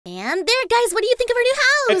And there, guys, what do you think of our new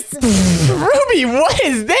house? Ruby, what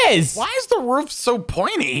is this? Why is the roof so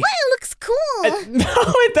pointy? Well, it looks cool.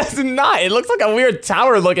 No, it does not. It looks like a weird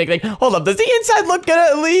tower looking thing. Hold up, does the inside look good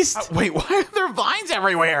at least? Wait, why are there vines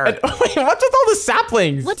everywhere? Wait, what's with all the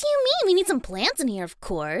saplings? What do you mean? We need some plants in here, of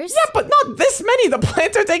course. Yeah, but not this many. The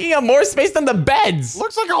plants are taking up more space than the beds.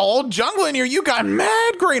 Looks like a whole jungle in here. You got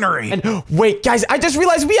mad greenery. And wait, guys, I just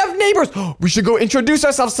realized we have neighbors. We should go introduce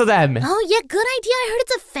ourselves to them. Oh, yeah, good idea. I heard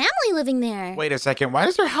it's a family living there. Wait a second. Why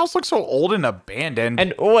does their house look so old and abandoned?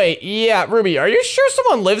 And wait, yeah, Ruby, are you sure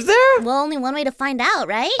someone lives there? Well, only one way to find out,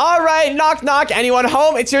 right? All right, knock, knock. Anyone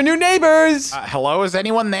home? It's your new neighbors. Hello, is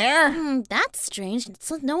anyone there? That's strange.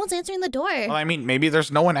 No one's answering the door. Well, I mean, maybe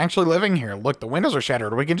there's no one actually living here. Look, the windows are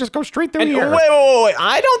shattered. We can just go straight through And here. wait.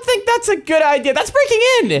 I don't think that's a good idea. That's breaking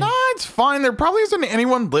in. No, it's fine. There probably isn't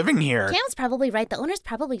anyone living here. Cam's probably right. The owners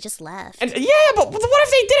probably just left. And yeah, but what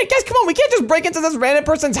if they did it? Guys, come on. We can't just break into this random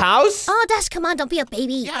person's house. Oh, Dash, come on. Don't be a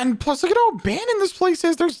baby. Yeah, and plus, look at how abandoned this place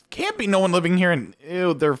is. There can't be no one living here, and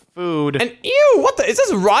ew, their food. And ew, what the? Is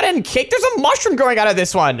this rotten cake? There's a mushroom growing out of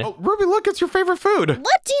this one. Oh, Ruby, look, it's your favorite food.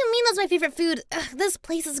 What do you mean that's my favorite food? Ugh, this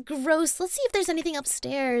place is gross. Let's see if there's anything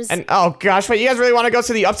upstairs. And oh gosh, wait, you guys really want to go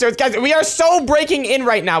to the upstairs? Guys, we are so breaking in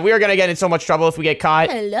right now. We are gonna get in so much trouble if we get caught.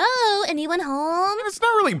 Hello? Anyone home? It's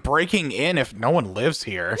not really breaking in if no one lives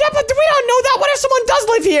here. Yeah, but we don't know that. What if someone does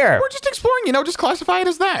live here? We're just exploring, just classify it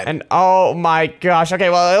as that. And oh my gosh. Okay,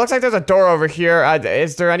 well, it looks like there's a door over here.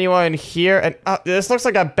 Is there anyone here? And this looks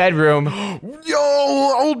like a bedroom. Yo,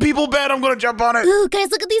 old people bed, I'm gonna jump on it. Ooh,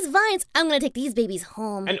 guys, look at these vines. I'm gonna take these babies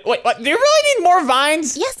home. And wait, what? Do you really need more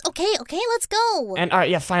vines? Yes, okay, let's go. And all right,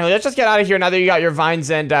 yeah, finally, let's just get out of here now that you got your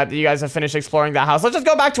vines and you guys have finished exploring the house. Let's just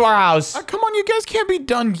go back to our house. Come on, you guys can't be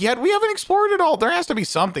done yet. We haven't explored it all. There has to be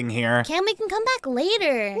something here. Cam, we can come back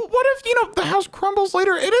later. Well, what if, the house crumbles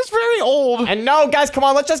later? It is very old. And no, guys, come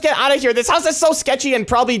on, let's just get out of here. This house is so sketchy and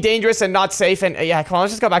probably dangerous and not safe. And yeah, come on,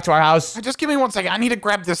 let's just go back to our house. Just give me 1 second. I need to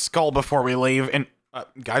grab this skull before we leave. And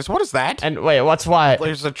guys, what is that? And wait, what's what?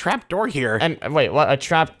 There's a trap door here. And wait, what? A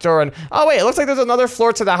trap door? And oh wait, it looks like there's another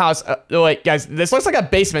floor to the house. Wait, guys, this looks like a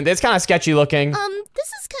basement. It's kind of sketchy looking. This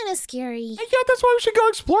is kind of scary. Yeah, that's why we should go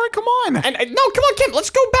explore it. Come on. And no, come on, Kim, let's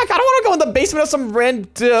go back. I don't want to go in the basement of some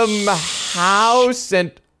random house.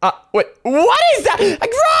 And wait, what is that? Run, get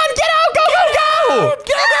out, go, go, go!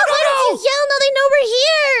 Get out, Why don't you yell? Now they know we're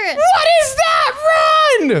here. What is that?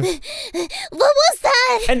 Run! What was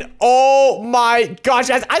that? And oh my gosh,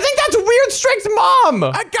 guys, I think that's Weird Strength's mom.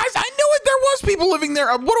 Guys, I knew it. There was people living there.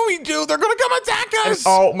 What do we do? They're gonna come attack us.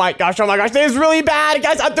 Oh my gosh, this is really bad.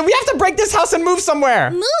 Guys, we have to break this house and move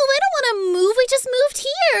somewhere. Move? I don't want to move. We just moved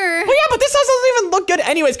here. Well, yeah, but this house doesn't even look good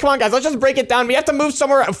anyways. Come on, guys, let's just break it down. We have to move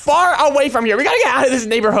somewhere far away from here. We gotta get out of this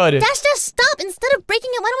neighborhood. Dash, stop. Instead of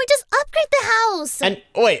breaking it, why don't we just upgrade the house? And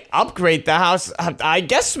wait, upgrade the house? I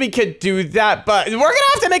guess we could do that, but we're gonna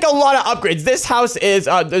have to make a lot of upgrades. This house is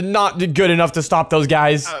not good enough to stop those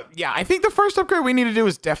guys. Yeah, I think the first upgrade we need to do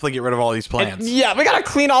is definitely get rid of all these plants. Yeah, we gotta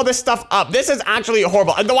clean all this stuff up. This is actually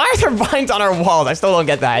horrible. And why are there vines on our walls? I still don't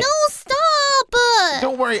get that. No, stop.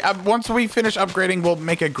 Don't worry. Once we finish upgrading, we'll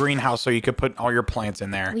make a greenhouse so you could put all your plants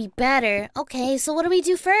in there. We better. Okay, so what do we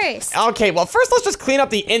do first? Okay, well, first let's just clean up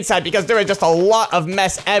the inside because there is just a lot of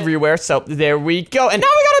mess everywhere. So there we go. And now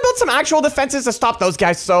we gotta build some actual defenses to stop those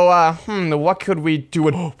guys. So, what could we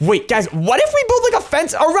do? Wait, guys, what if we build like a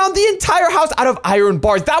fence around the entire house out of iron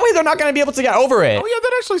bars? That way they're not gonna be able to get over it. Oh yeah,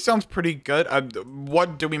 that actually sounds pretty good.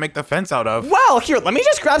 What do we make the fence out of? Well, here, let me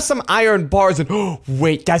just grab some iron bars and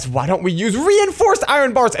wait, guys, why don't we use reinforced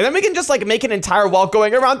iron bars? And then we can just like make an entire wall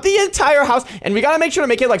going around the entire house. And we gotta make sure to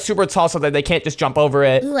make it like super tall so that they can't just jump over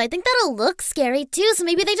it. Ooh, I think that'll look scary too, so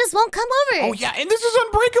maybe they just won't come over. Oh yeah, and this is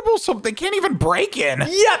unbreakable, so they can't even break in.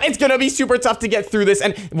 Yeah, it's gonna be super tough to get through this.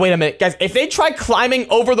 And wait a minute, guys, if they try climbing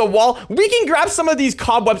over the wall, we can grab some of these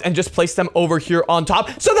cobwebs and just place them over here on top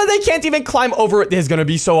so that they can't even climb over it. This is gonna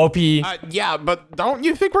be so OP. Yeah, but don't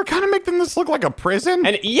you think we're kind of making this look like a prison?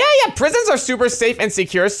 And yeah, prisons are super safe and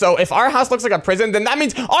secure. So if our house looks like a prison, then that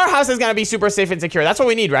means our house is gonna be super safe and secure. That's what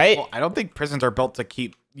we need, right? Well, I don't think prisons are built to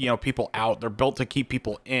keep people out. They're built to keep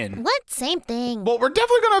people in. What? Same thing. Well, we're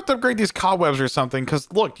definitely gonna have to upgrade these cobwebs or something, because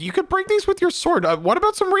look, you could break these with your sword. What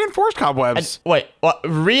about some reinforced cobwebs? Wait, what?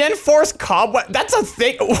 Reinforced cobweb? That's a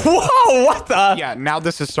thing? Whoa, what the? Yeah, now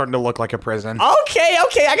this is starting to look like a prison. Okay,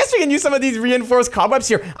 I guess we can use some of these reinforced cobwebs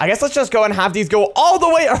here. I guess let's just go and have these go all the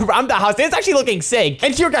way around the house. It's actually looking sick.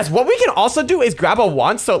 And here, guys, what we can also do is grab a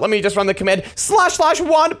wand. So let me just run the command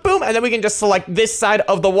 //wand, boom, and then we can just select this side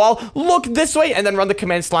of the wall, look this way, and then run the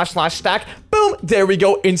command and / stack. Boom, there we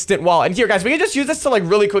go, instant wall. And here, guys, we can just use this to like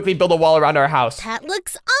really quickly build a wall around our house. That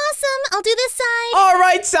looks awesome. I'll do this side. All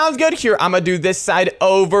right, sounds good. Here, I'm gonna do this side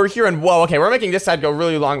over here. And whoa, okay, we're making this side go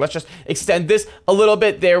really long. Let's just extend this a little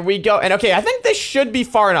bit. There we go. And okay, I think this should be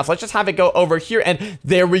far enough. Let's just have it go over here. And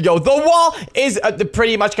there we go. The wall is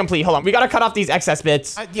pretty much complete. Hold on, we gotta cut off these excess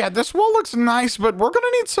bits. Yeah, this wall looks nice, but we're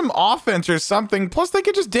gonna need some offense or something. Plus, they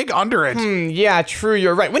could just dig under it. Yeah, true,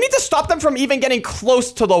 you're right. We need to stop them from even getting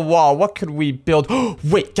close to the wall. What could we build?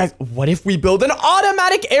 Wait, guys, what if we build an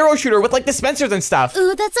automatic arrow shooter with like dispensers and stuff?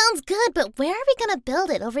 Ooh, that sounds good, but where are we gonna build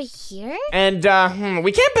it? Over here? And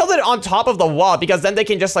we can't build it on top of the wall because then they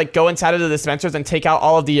can just like go inside of the dispensers and take out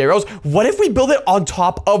all of the arrows. What if we build it on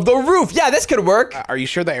top of the roof? Yeah, this could work. Are you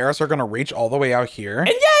sure the arrows are gonna reach all the way out here? And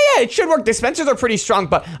yeah, it should work. Dispensers are pretty strong,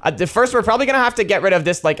 but first we're probably gonna have to get rid of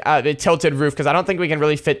this like tilted roof because I don't think we can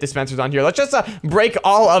really fit dispensers on here. Let's just break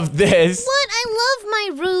all of this. What? I love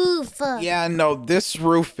my roof. Yeah, no, this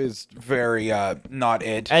roof is very not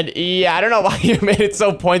it. And yeah, I don't know why you made it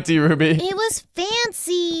so pointy, Ruby. It was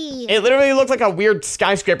fancy. It literally looked like a weird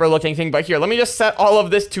skyscraper looking thing, but here, let me just set all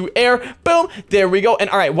of this to air. Boom, there we go. And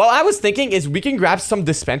all right, what I was thinking is we can grab some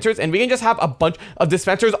dispensers and we can just have a bunch of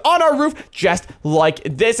dispensers on our roof just like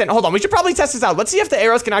this. And hold on, we should probably test this out. Let's see if the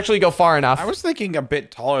arrows can actually go far enough. I was thinking a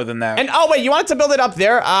bit taller than that. And oh wait, you wanted to build it up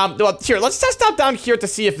there? Well, here, let's test out down here to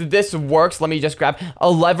see if this works. Let me just grab a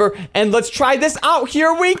lever and let's try this out.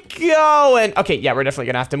 Here we go. And okay, yeah, we're definitely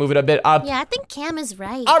gonna have to move it a bit up. Yeah, I think Cam is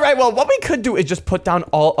right. All right, well, what we could do is just put down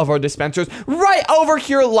all of our dispensers right over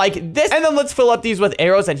here like this. And then let's fill up these with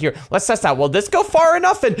arrows. And here, let's test out. Will this go far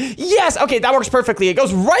enough? And yes, okay, that works perfectly. It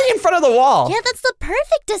goes right in front of the wall. Yeah, that's the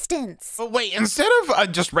perfect distance. But wait, instead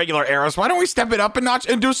of just regular arrows, why don't we step it up a notch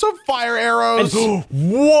and do some fire arrows?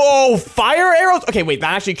 Whoa, fire arrows? Okay, wait,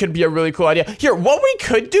 that actually could be a really cool idea. Here, what we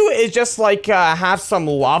could do is just like have some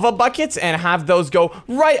lava buckets and have those go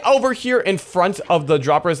right over here in front of the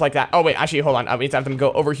droppers like that. Oh wait, actually, hold on. We need to have them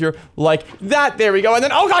go over here like that. There we go. And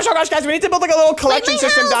then, oh gosh, guys, we need to build like a little collection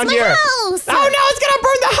system down here. House. Oh no, it's gonna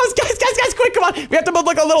burn the house. Guys, quick, come on. We have to build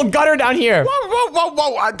like a little gutter down here.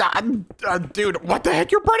 Whoa. Dude, what the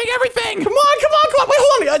heck? You're burning everything. Come on. Wait,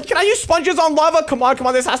 hold on. Can I use sponges on lava? Come on.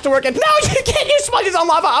 This has to work. And no, you can't use sponges on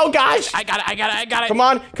lava. Oh gosh. I got it.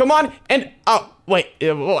 Come on. And oh. Wait,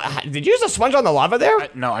 did you use a sponge on the lava there?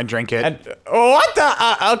 No, I drank it. What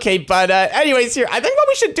the? Okay, but anyways, here, I think what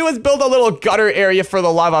we should do is build a little gutter area for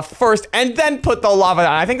the lava first, and then put the lava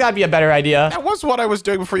down. I think that'd be a better idea. That was what I was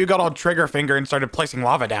doing before you got all trigger finger and started placing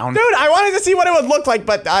lava down. Dude, I wanted to see what it would look like,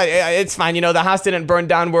 but it's fine. You know, the house didn't burn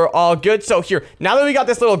down. We're all good. So here, now that we got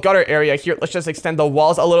this little gutter area here, let's just extend the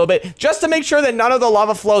walls a little bit, just to make sure that none of the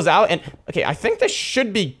lava flows out. And okay, I think this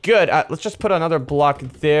should be good. Let's just put another block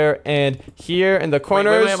there and here in the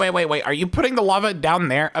corners. Wait. Are you putting the lava down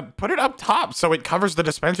there? Put it up top so it covers the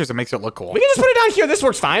dispensers and makes it look cool. We can just put it down here. This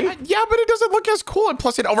works fine. Yeah, but it doesn't look as cool. And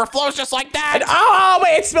plus, it overflows just like that. And, oh,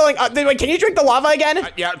 wait, it's spilling. Wait, can you drink the lava again?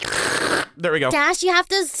 Yeah. There we go. Dash, you have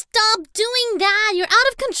to stop doing that. You're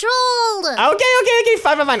out of control. Okay,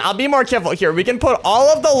 fine. I'll be more careful. Here, we can put all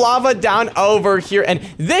of the lava down over here, and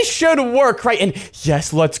this should work, right? And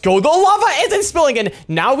yes, let's go. The lava isn't spilling, and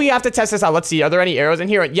now we have to test this out. Let's see. Are there any arrows in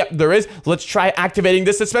here? Yep, there is. Let's try activating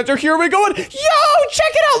this dispenser. Here we go. And yo,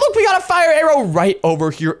 check it out. Look, we got a fire arrow right over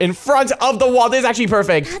here in front of the wall. This is actually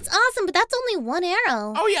perfect. That's awesome, but that's only one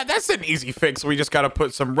arrow. Oh, yeah, that's an easy fix. We just got to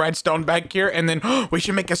put some redstone back here, and then we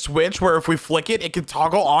should make a switch where if we flick it, it can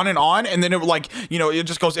toggle on, and then it like, you know, it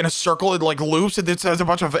just goes in a circle, it like loops, and it has a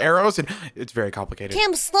bunch of arrows, and it's very complicated.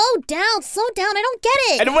 Cam, slow down. I don't get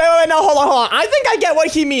it. And wait, no, hold on. I think I get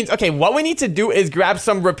what he means. Okay, what we need to do is grab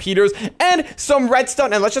some repeaters and some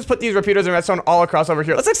redstone, and let's just put these repeaters and redstone all across over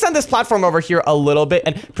here. Let's extend this platform over here a little bit,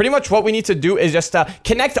 and pretty much what we need to do is just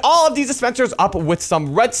connect all of these dispensers up with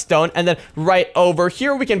some redstone, and then right over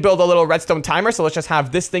here we can build a little redstone timer. So let's just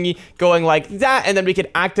have this thingy going like that, and then we can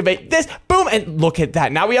activate this. Boom, and look at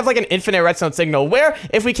that. Now we have like an infinite redstone signal where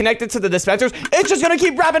if we connect it to the dispensers, it's just gonna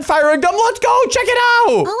keep rapid firing them. Let's go, check it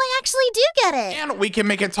out. Oh, I actually do get it. And we can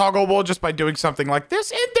make it toggleable just by doing something like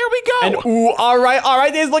this, and there we go. And ooh, all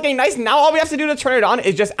right, this is looking nice. Now all we have to do to turn it on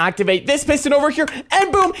is just activate this piston over here,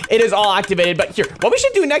 and boom, it is all activated. But here, what we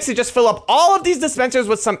should do next is just fill up all of these dispensers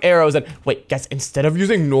with some arrows. And wait, guys, instead of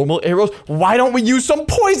using normal arrows, why don't we use some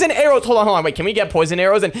poison arrows? Hold on, wait, can we get poison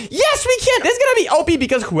arrows? And yes, we can. This is gonna be OP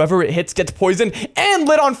because whoever it hits gets poisoned and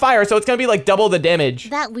lit on fire, so it's gonna be like double the damage.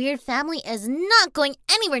 That weird family is not going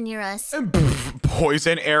anywhere near us.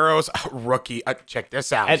 poison arrows. Rookie, check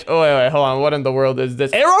this out. And, wait, hold on. What in the world is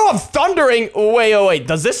this? Arrow of thundering. Wait.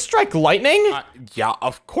 Does this strike lightning? Yeah,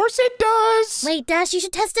 of course it does. Wait, Dash, you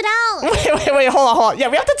should test it out. Wait, hold on. Yeah,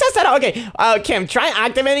 we have to test that out. Okay, Kim, try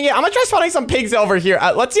activating it. I'm gonna try spawning some pigs over here.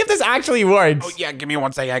 Let's see if this actually works. Oh, yeah, give me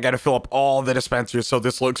 1 second. I gotta fill up all the dispensers, so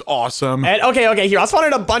this looks awesome. And okay, here, I'll spawn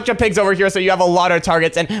in a bunch of pigs over here so you have a lot of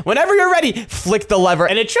targets. And whenever you're ready, flick the lever.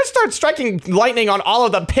 And it should start striking lightning on all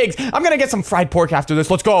of the pigs. I'm gonna get some fried pork after this.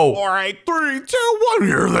 Let's go. All right, 3, 2, 1,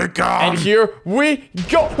 here they come. And here we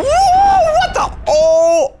go. Whoa, what the?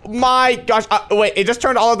 Oh my gosh. Wait, it just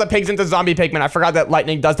turned all of the pigs into zombie pigmen. I forgot that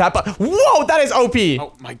lightning does that, but whoa, that is OP.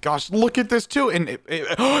 Oh my gosh, look at this too. And it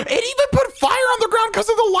even put fire on the ground because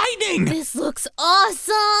of the lightning. This looks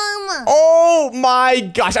awesome. Oh my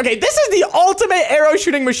gosh. Okay, this is the ultimate arrow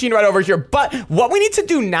shooting machine right over here. But what we need to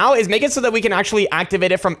do now is make it so that we can actually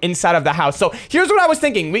activate it from inside of the house. So here's what I was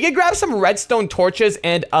thinking. We could grab some redstone torches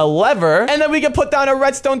and a lever, and then we could put down a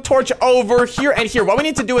redstone torch over here and here. What we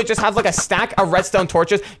need to do is just have like a stack of redstone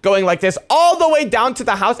torches going like this all the way down to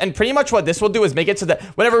the house. And pretty much what this will do is make it so that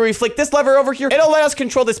whenever we flick this lever over here, it'll let us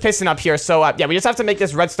control this piston up here. So yeah, we just have to make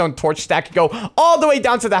this redstone torch stack go all the way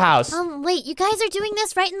down to the house. Wait, you guys are doing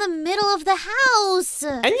this right in the middle of the house.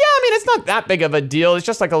 And yeah, I mean, it's not that big of a deal. It's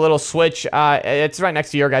just like a little switch. It's right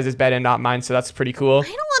next to your guys' bed and not mine, so that's pretty cool. I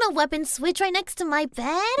don't want a weapon switch right next to my bed.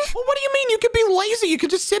 Well, what do you mean? You could be lazy. You could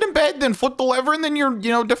just sit in bed, then flip the lever, and then you're,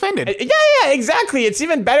 defended. Yeah, exactly. It's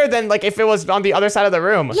even better than like if it was on the other side of the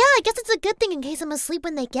room. Yeah, I guess it's a good thing in case I'm asleep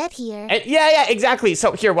when they get here. And yeah, exactly.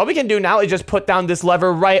 So here, what we can do now is just put down this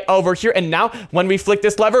lever right over here. And now when we flick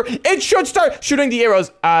this lever, it should start shooting the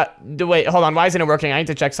arrows. Wait, hold on. Why isn't it working? I need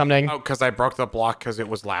to check something. Oh, because I broke the block because it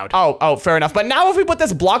was loud. Oh, fair enough. But now if we put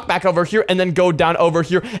this block back over here and then go down over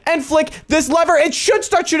here and flick this lever, it should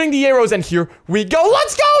start shooting the arrows. And here we go.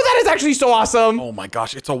 Let's go. That is actually so awesome. Oh my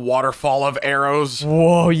gosh, it's a waterfall of arrows.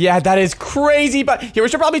 Whoa, yeah, that is crazy. But here, we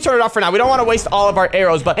should probably turn it off for now. We don't want to waste all of our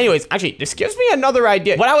arrows. But anyways, actually, this gives me another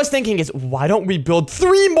idea. What I was thinking is, why don't we build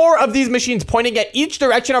 3 more of these machines pointing at each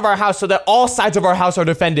direction of our house so that all sides of our house are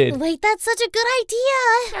defended? Wait, that's such a good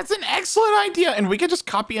idea. That's an excellent idea. And we could just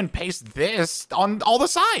copy and paste this on all the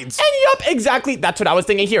sides. And yup, exactly. That's what I was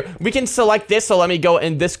thinking here. We can select this. So let me go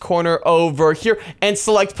in this corner over here and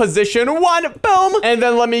select position 1. Boom. And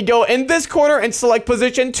then let me go in this corner and select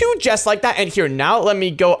position 2, just like that. And here, now let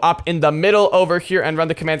me go up in the middle over here and run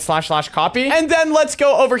the command / copy. And then let's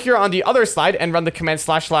go over here on the other side and run the command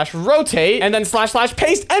 / rotate and then /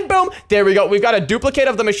 paste, and boom, there we go. We've got a duplicate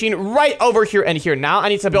of the machine right over here and here. Now I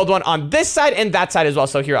need to build one on this side and that side as well.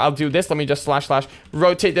 So here, I'll do this. Let me just /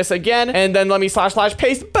 rotate this again, and then let me /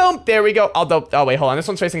 paste. Boom, there we go. Although, oh wait, hold on, this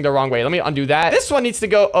one's facing the wrong way. Let me undo that. This one needs to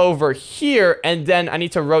go over here, and then I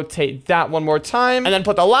need to rotate that one more time, and then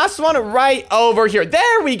put the last one right over here.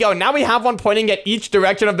 There we go. Now we have one pointing at each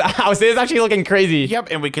direction of the house. It is actually looking crazy. Yep,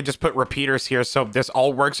 and we could just put repeaters here so this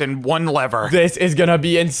all works in one lever. This is gonna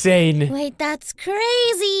be insane. Wait, that's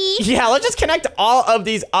crazy. Yeah, let's just connect all of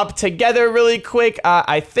these up together really quick.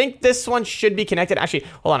 I think this one should be connected. Actually,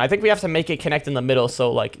 hold on. I think we have to make it connect in the middle.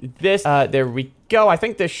 So like this, there we go. I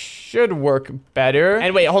think this should work better.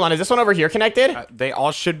 And wait, hold on. Is this one over here connected? They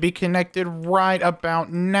all should be connected right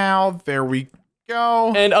about now. There we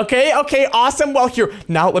go. And okay, awesome. Well, here,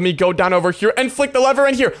 now let me go down over here and flick the lever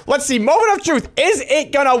in here. Let's see, moment of truth. Is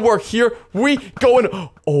it gonna work? Here we go. And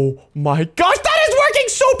oh my gosh, that is working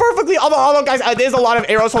so perfectly. Although guys, there's a lot of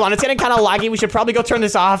arrows. Hold on, it's getting kind of laggy. We should probably go turn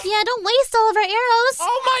this off. Yeah, don't waste all of our arrows.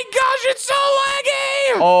 Oh my gosh, it's so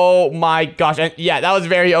laggy. Oh my gosh. And yeah, that was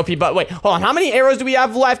very OP. But wait, hold on. How many arrows do we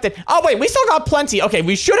have left? And, oh wait, we still got plenty. Okay,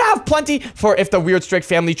 we should have plenty for if the Weird Strict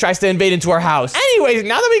family tries to invade into our house. Anyways,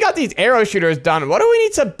 now that we got these arrow shooters done, what do we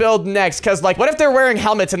need to build next? Because like, what if they're wearing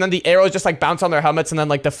helmets and then the arrows just like bounce on their helmets and then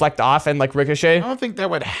like deflect off and like ricochet? I don't think that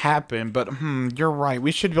would happen, but you're right.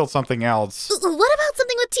 We should build something else. What about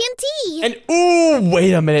something with TNT? And ooh,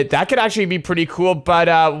 wait a minute. That could actually be pretty cool.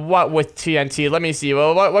 But what with TNT? Let me see.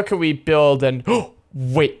 Well, what could we build? And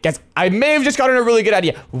wait, guys, I may have just gotten a really good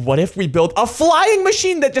idea. What if we build a flying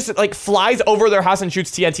machine that just like flies over their house and shoots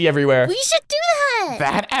TNT everywhere? We should do that.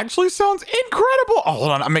 That actually sounds incredible. Oh,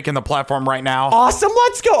 hold on. I'm making the platform right now. Awesome.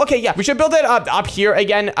 Let's go. Okay, yeah. We should build it up here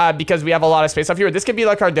again because we have a lot of space up here. This could be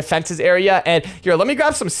like our defenses area. And here, let me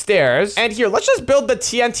grab some stairs. And here, let's just build the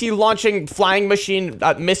TNT launching flying machine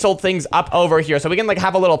missile things up over here. So we can like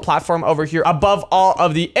have a little platform over here above all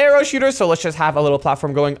of the arrow shooters. So let's just have a little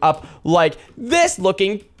platform going up like this,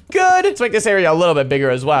 looking good. Let's make this area a little bit bigger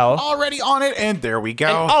as well. Already on it, and there we go.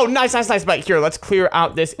 And, oh, nice. But here, let's clear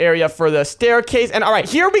out this area for the staircase. And all right,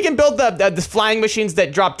 here we can build the flying machines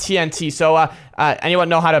that drop TNT. So Anyone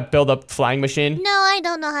know how to build a flying machine? No, I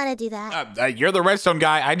don't know how to do that. You're the redstone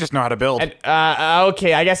guy. I just know how to build. And,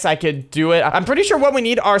 okay, I guess I could do it. I'm pretty sure what we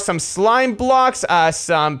need are some slime blocks,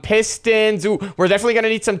 some pistons. Ooh, we're definitely gonna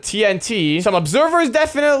need some TNT, some observers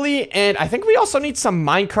definitely, and I think we also need some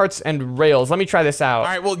minecarts and rails. Let me try this out. All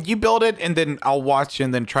right, well, you build it, and then I'll watch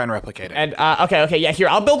and then try and replicate it. And, okay, yeah, here,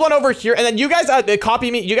 I'll build one over here, and then you guys, copy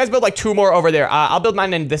me. You guys build, like, 2 more over there. I'll build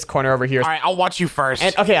mine in this corner over here. All right, I'll watch you first.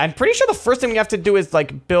 And, okay, I'm pretty sure the first thing we have to do is,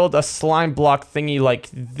 like, build a slime block thingy like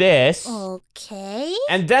this. Okay.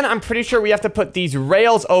 And then I'm pretty sure we have to put these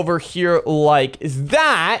rails over here like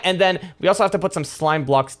that. And then we also have to put some slime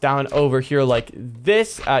blocks down over here like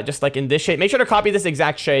this, just like in this shape. Make sure to copy this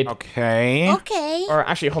exact shape. Okay. Okay. Or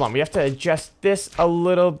actually, hold on. We have to adjust this a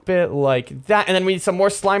little bit like that. And then we need some more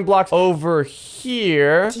slime blocks over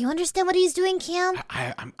here. Do you understand what he's doing, Cam?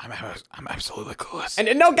 I'm absolutely clueless.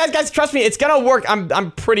 And no, guys, trust me, it's gonna work.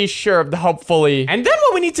 I'm pretty sure, hopefully. And then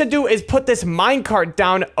what we need to do is put this minecart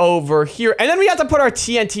down over here. And then we have to put our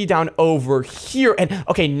TNT down over here. And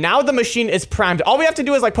okay, now the machine is primed. All we have to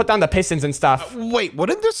do is like put down the pistons and stuff. Wait,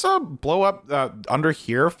 wouldn't this blow up under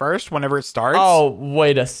here first whenever it starts? Oh,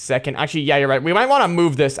 wait a second. Actually, yeah, you're right. We might want to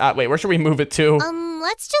move this. Wait, where should we move it to?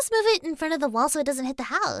 Let's just move it in front of the wall so it doesn't hit the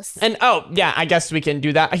house. And oh, yeah, I guess we can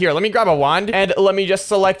do that. Here, let me grab a wand and let me just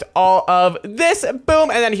select all of this. Boom. And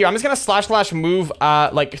then here, I'm just going to / move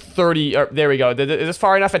like 30. Or, there we go. Is this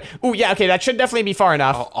far enough? And oh, yeah, okay, that should definitely be far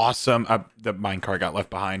enough. Oh, awesome. The minecart got left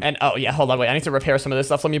behind. And oh, yeah, hold on. Wait, I need to repair some of this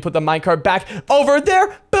stuff. Let me put the minecart back over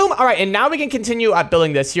there. Boom. All right, and now we can continue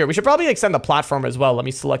building this here. We should probably extend the platform as well. Let me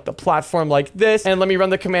select the platform like this. And let me run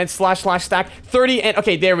the command / stack 30. And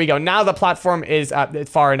okay, there we go. Now the platform is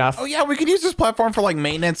far enough. Oh, yeah, we could use this platform for like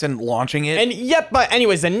maintenance and launching it. And yep, but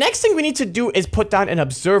anyways, the next thing we need to do is put down an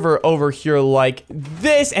observer over here like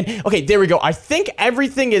this. And okay, there we go. I think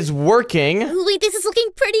everything is working. Ooh, wait, this is looking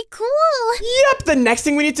pretty cool. Yep, the next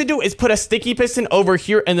thing we need to do is put a sticky piston over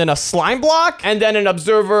here and then a slime block and then an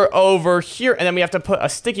observer over here. And then we have to put a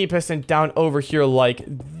sticky piston down over here like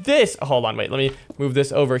this. Hold on, wait, let me move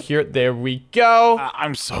this over here. There we go.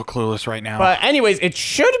 I'm so clueless right now. But anyways, it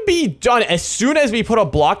should be done as soon as we put a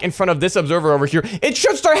block in front of this observer over here. It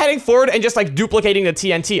should start heading forward and just like duplicating the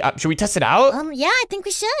TNT. Should we test it out? Yeah, I think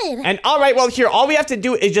we should. And all right, well here, all we have to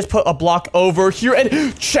do is just put a block over here and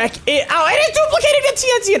check it out. It is duplicating the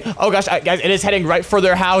TNT. And, oh gosh, guys, it is heading right for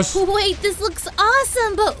their house. Wait, this looks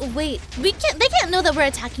awesome, but wait, they can't know that we're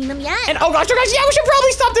attacking them yet. And oh gosh, guys, yeah, we should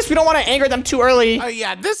probably stop this. We don't want to anger them too early.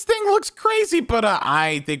 Yeah, this thing looks crazy, but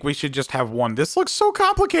I think we should just have one. This looks so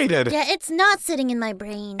complicated. Yeah, it's not sitting in my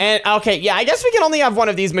brain. And okay, yeah, I guess we can only have one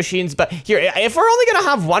of these machines, but here, if we're only gonna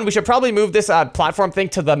have one, we should probably move this platform thing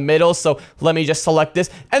to the middle. So let me just select this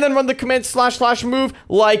and then run the command / move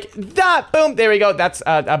like that. Boom, there we go. That's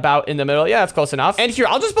about in the middle. Yeah, that's close enough. And here,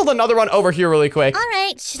 I'll just build another one over here really quick. All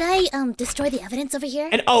right, should I destroy the evidence over here?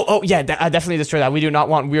 And oh yeah, definitely destroy that. We do not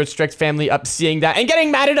want Weird Strict family seeing that and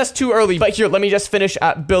getting mad at us too early. But here, let me just finish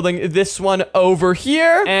building this one over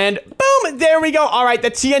here. And boom, there we go. All right,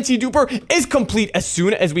 the TNT duper is complete. As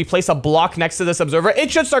soon as we place a block next to this observer,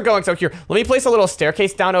 it should start going. So here, let me place a little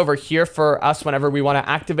staircase down over here for us whenever we want to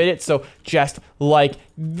activate it. So just like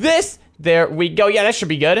this. There we go. Yeah, that should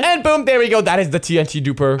be good. And boom, there we go. That is the TNT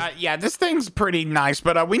duper. Yeah, this thing's pretty nice,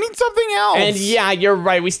 but we need something else. And yeah, you're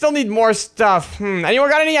right. We still need more stuff.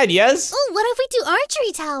 Anyone got any ideas? Oh, what if we do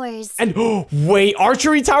archery towers? And wait,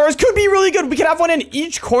 archery towers could be really good. We could have one in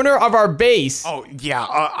each corner of our base. Oh, yeah.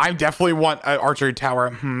 I definitely want an archery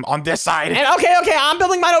tower on this side. And okay, I'm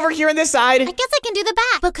building mine over here on this side. I guess I can do the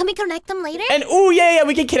back, but can we connect them later? And yeah,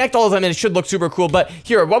 we can connect all of them and it should look super cool. But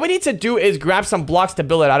here, what we need to do is grab some blocks to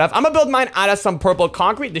build it out of. I'm gonna build mine out of some purple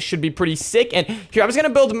concrete. This should be pretty sick. And here, I'm just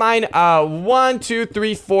gonna build mine 1, 2,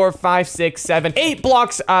 3, 4, 5, 6, 7, 8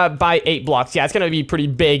 blocks by 8 blocks. Yeah, it's gonna be pretty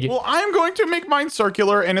big. Well, I'm going to make mine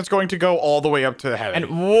circular and it's going to go all the way up to heaven.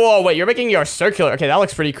 And whoa, wait, you're making yours circular. Okay, that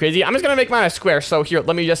looks pretty crazy. I'm just gonna make mine a square. So here,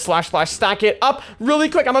 let me just / stack it up really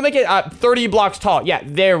quick. I'm gonna make it 30 blocks tall. Yeah,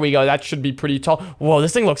 there we go. That should be pretty tall. Whoa,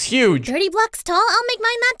 this thing looks huge. 30 blocks tall? I'll make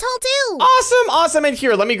mine that tall too. Awesome. And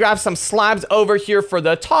here, let me grab some slabs over here for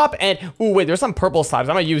the top. And ooh, wait, there's some purple slabs.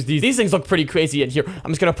 I'm gonna use these. These things look pretty crazy in here.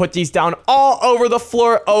 I'm just gonna put these down all over the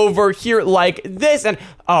floor over here like this. And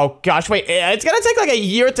oh gosh, wait, it's gonna take like a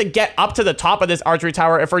year to get up to the top of this archery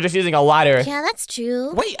tower if we're just using a ladder. Yeah, that's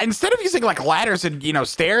true. Wait, instead of using like ladders and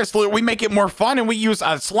stairs, we make it more fun and we use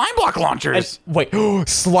slime block launchers. And, wait,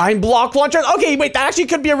 slime block launchers? Okay, wait, that actually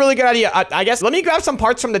could be a really good idea. I guess let me grab some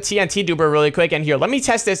parts from the TNT duper really quick. And here, let me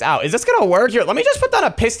test this out. Is this gonna work? Here, let me just put down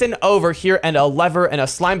a piston over here and a lever and a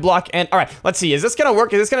slime block. And all right, let's see. Is this gonna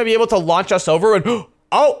work? Is this gonna be able to launch us over? And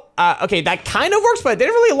Oh, okay, that kind of works, but it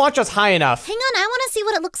didn't really launch us high enough. Hang on, I want to see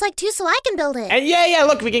what it looks like too so I can build it. And yeah,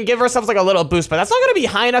 look, we can give ourselves like a little boost, but that's not gonna be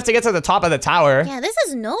high enough to get to the top of the tower. Yeah, this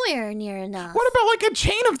is nowhere near enough. What about like a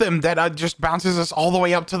chain of them that just bounces us all the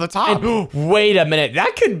way up to the top? And, wait a minute,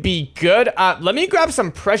 that could be good. Let me grab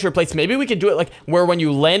some pressure plates. Maybe we can do it like where when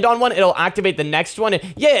you land on one, it'll activate the next one. And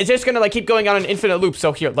yeah, it's just gonna like keep going on an infinite loop.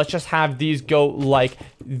 So here, let's just have these go like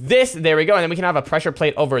this. There we go. And then we can have a pressure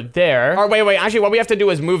plate over there. Or wait, actually what we have to do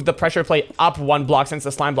is move the pressure plate up one block since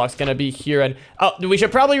the slime block's gonna be here. And oh, we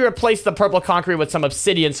should probably replace the purple concrete with some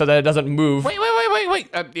obsidian so that it doesn't move. Wait.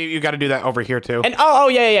 You got to do that over here too. And oh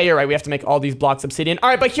yeah, you're right. We have to make all these blocks obsidian. All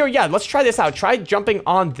right, but here, yeah, let's try this out. Try jumping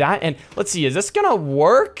on that, and let's see, is this gonna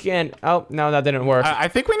work? And oh no, that didn't work. I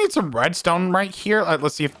think we need some redstone right here.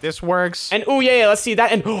 Let's see if this works. And oh yeah, let's see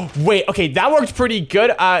that. And wait, okay, that worked pretty good.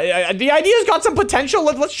 The idea's got some potential.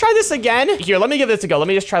 Let's try this again. Here, let me give this a go. Let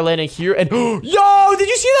me just try landing here. And yo, did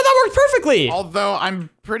you see that? That worked perfectly. Although I'm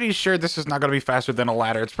pretty sure this is not going to be faster than a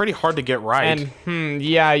ladder. It's pretty hard to get right. And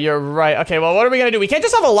yeah, you're right. Okay, well, what are we gonna do? We can't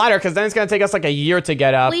just have a ladder because then it's gonna take us like a year to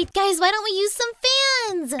get up. Wait, guys, why don't we use some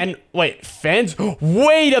fans? And wait, fans?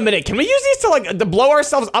 Wait a minute. Can we use these to like to blow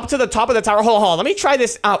ourselves up to the top of the tower? Hold on. Let me try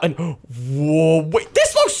this out. And whoa, wait,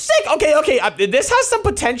 this looks sick. Okay. This has some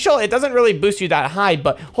potential. It doesn't really boost you that high,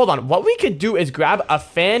 but hold on. What we could do is grab a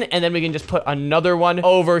fan and then we can just put another one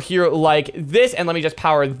over here like this. And let me just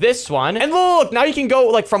power this one. And look, now you can go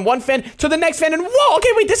like from one fan to the next fan. And whoa, okay,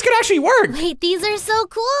 wait, this could actually work. Wait, these are so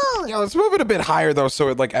cool. Yeah, let's move it a bit higher though, so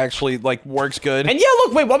it like actually like works good. And yeah,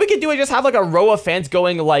 look, wait, what we could do is just have like a row of fans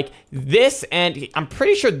going like this, and I'm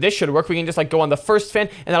pretty sure this should work. We can just like go on the first fan,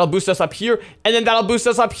 and that'll boost us up here, and then that'll boost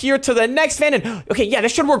us up here to the next fan. And okay, yeah,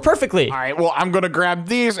 this should work perfectly. All right, well, I'm gonna grab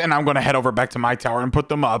these, and I'm gonna head over back to my tower and put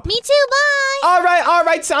them up. Me too, bye. All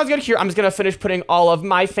right, sounds good. Here, I'm just gonna finish putting all of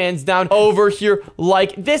my fans down over here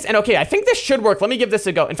like this. And okay, I think this should work. Let me give this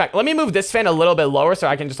a go. In fact, let me move this fan a little bit lower so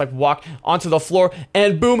I can just like walk onto the floor,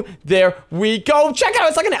 and boom, there we go. Check it out,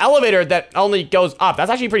 it's like an elevator that only goes up. That's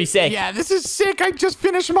actually pretty sick. Yeah, this is sick. I just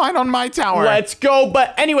finished mine on my tower. Let's go.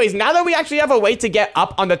 But anyways, now that we actually have a way to get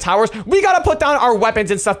up on the towers, we gotta put down our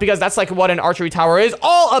weapons and stuff because that's like what an archery tower is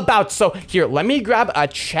all about. So here, let me grab a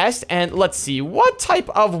chest and let's see, what type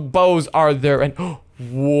of bows are there? And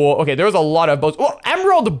whoa, okay, there's a lot of bows. Oh,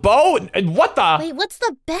 emerald bow? What the? Wait, what's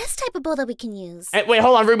the best type of bow that we can use? And wait,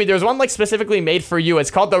 hold on, Ruby. There's one like specifically made for you.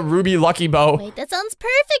 It's called the Ruby Lucky Bow. Wait, that sounds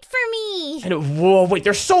perfect for me. And whoa, wait,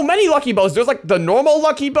 there's so many lucky bows. There's like the normal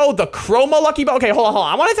lucky bow, the chroma lucky bow. Okay, hold on.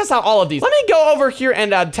 I want to test out all of these. Let me go over here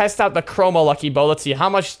and test out the chroma lucky bow. Let's see, how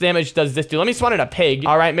much damage does this do? Let me spawn in a pig.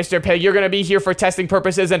 All right, Mr. Pig, you're gonna be here for testing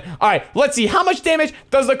purposes. And all right, let's see, how much damage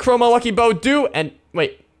does the chroma lucky bow do? And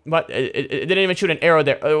wait, what? It didn't even shoot an arrow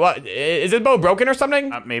there. What? Is this bow broken or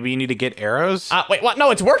something? Maybe you need to get arrows? Wait, what? No,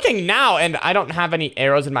 it's working now, and I don't have any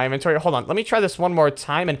arrows in my inventory. Hold on, let me try this one more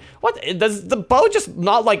time. And what? Does the bow just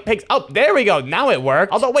not like pigs? Oh, there we go. Now it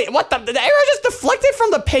worked. Although, wait, what? The arrow just deflected from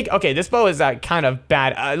the pig. Okay, this bow is kind of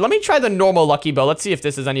bad. Let me try the normal lucky bow. Let's see if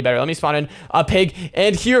this is any better. Let me spawn in a pig,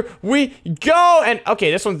 and here we go. And okay,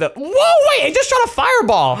 this one's the... Whoa, wait, it just shot a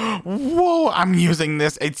fireball. Whoa, I'm using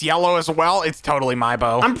this. It's yellow as well. It's totally my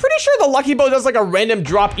bow. I'm pretty sure the lucky bow does like a random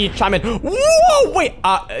drop each time. And whoa, wait,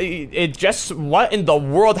 it just, what in the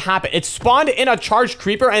world happened? It spawned in a charged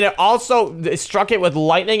creeper, and it also struck it with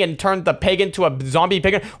lightning and turned the pig into a zombie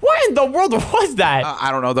pig. What in the world was that? I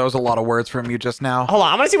don't know. That was a lot of words from you just now. Hold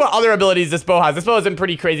on, I'm gonna see what other abilities this bow has. This bow has been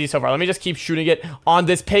pretty crazy so far. Let me just keep shooting it on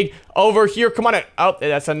this pig over here. Come on. Oh,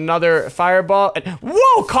 that's another fireball. And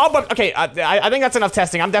whoa, cobweb. Okay, I think that's enough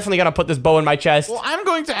testing. I'm definitely gonna put this bow in my chest. Well, I'm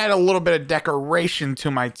going to add a little bit of decoration to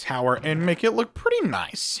my tower and make it look pretty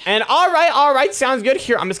nice. And all right, sounds good.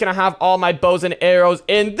 Here, I'm just gonna have all my bows and arrows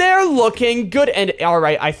in there, looking good. And all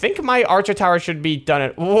right, I think my archer tower should be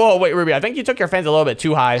done. Whoa, wait, Ruby, I think you took your fans a little bit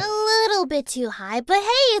too high. A little bit too high, but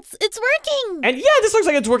hey, it's working. And yeah, this looks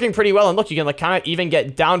like it's working pretty well. And look, you can like kind of even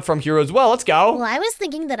get down from here as well. Let's go. Well, I was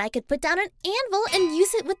thinking that I could put down an anvil and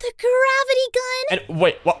use it with the gravity gun. And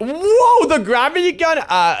wait, what? Whoa, the gravity gun?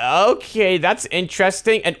 Okay, that's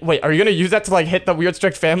interesting. And wait, are you gonna use that to like hit the weird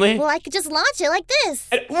strict family? Well, I could just launch it like this.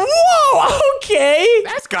 And, whoa, okay.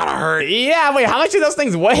 That's gotta hurt. Yeah, wait, how much do those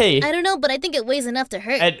things weigh? I don't know, but I think it weighs enough to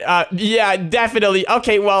hurt. And, yeah, definitely.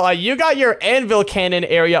 Okay, well, you got your anvil cannon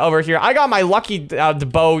area over here. I got my lucky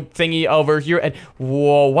bow thingy over here. And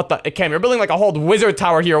whoa, what the? Cam, you're building like a whole wizard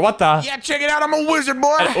tower here. What the? Yeah, check it out. I'm a wizard,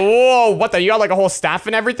 boy. And, whoa, what the? You got like a whole staff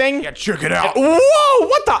and everything? Yeah, check it out. And, whoa,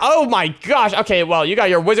 what the? Oh my gosh. Okay, well, you got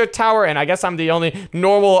your wizard tower, and I guess I'm the only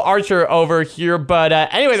normal archer over here. But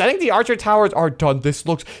But anyways, I think the archer towers are done. This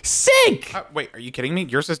looks sick. Wait, are you kidding me?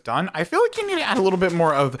 Yours is done? I feel like you need to add a little bit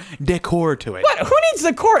more of decor to it. What? Who needs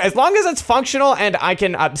decor? As long as it's functional and I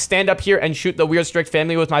can stand up here and shoot the Weird Strict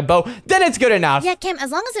family with my bow, then it's good enough. Yeah, Cam,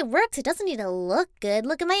 as long as it works, it doesn't need to look good.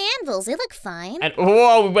 Look at my anvils. They look fine. And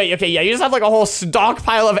whoa, wait, okay, yeah, you just have like a whole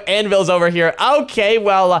stockpile of anvils over here. Okay,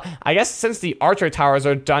 well, I guess since the archer towers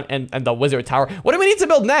are done and the wizard tower, what do we need to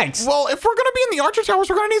build next? Well, if we're gonna be in the archer towers,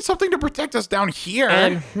 we're gonna need something to protect us down here.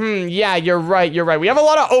 And yeah, you're right. We have a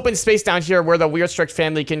lot of open space down here where the Weird Strict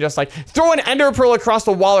family can just like throw an ender pearl across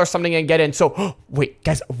the wall or something and get in. So wait,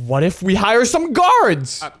 guys, what if we hire some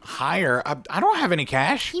guards? Hire? I don't have any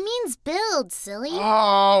cash. He means build, silly.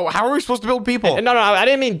 Oh, how are we supposed to build people? No, I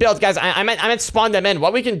didn't mean build, guys. I meant spawn them in.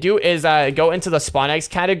 What we can do is go into the spawn eggs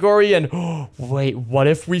category and wait, what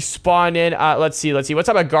if we spawn in? Let's see. What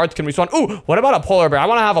type of guards can we spawn? Ooh, what about a polar bear? I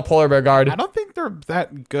want to have a polar bear guard. I don't think they're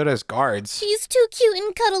that good as guards. He's too cute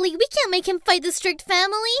and cuddly. We can't make him fight the Strict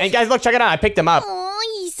family. And guys, look, check it out. I picked him up.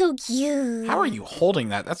 Oh, he's so cute. How are you holding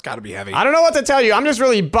that? That's got to be heavy. I don't know what to tell you. I'm just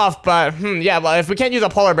really buff, but yeah, well, if we can't use a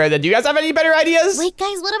polar bear, then do you guys have any better ideas? Wait,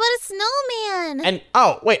 guys, what about a snowman? And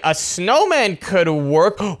oh, wait, a snowman could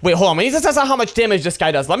work. Wait, hold on. We need to test out how much damage this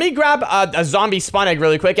guy does. Let me grab a zombie spawn egg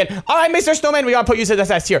really quick. And all right, Mr. Snowman, we gotta put you to the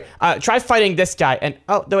test here. Try fighting this guy. And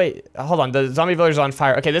oh, wait, hold on. The zombie villager's on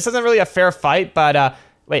fire. Okay, this isn't really a fair fight, but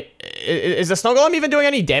wait, is the snow golem even doing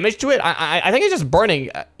any damage to it? I think it's just burning.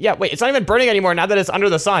 Yeah, wait, it's not even burning anymore now that it's under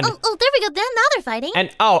the sun. Oh, there we go. Now they're fighting. And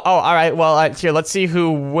all right. Well, here, let's see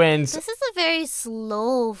who wins. This is a very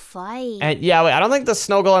slow fight. And yeah, wait, I don't think the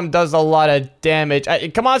snow golem does a lot of damage.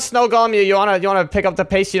 Come on, snow golem, you wanna pick up the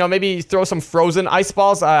pace? You know, maybe throw some frozen ice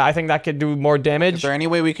balls. I think that could do more damage. Is there any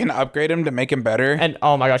way we can upgrade him to make him better? And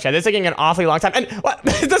oh my gosh, yeah, this is taking an awfully long time. And what?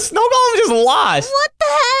 The snow golem just lost. What the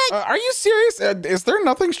heck? Are you serious? Is there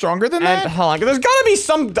nothing stronger than that? And hold on, there's gotta be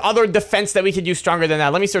some other defense that we could use stronger than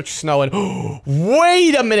that. Let me search snow and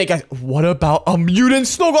wait a minute, guys. What about a mutant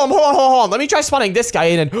snow golem? Hold on. Let me try spawning this guy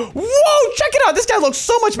in and whoa, check it out. This guy looks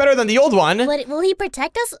so much better than the old one. Will he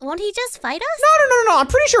protect us? Won't he just fight us? No. I'm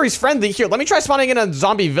pretty sure he's friendly. Here, let me try spawning in a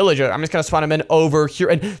zombie villager. I'm just gonna spawn him in over here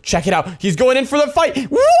and check it out. He's going in for the fight.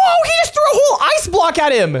 Whoa, he just threw a whole ice block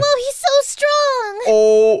at him. Whoa, he's so strong.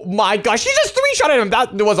 Oh my gosh, he just three-shot at him.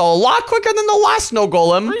 That was a lot quicker than the last snow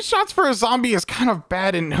golem. 3 shots for a zombie is kind of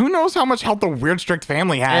bad, and who knows how much health the Weird Strict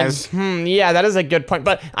family has. And, yeah, that is a good point.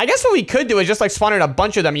 But I guess what we could do is just like spawn in a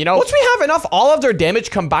bunch of them, you know? Once we have enough, all of their damage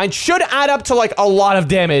combined should add up to like a lot of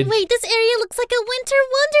damage. Wait, this area looks like a winter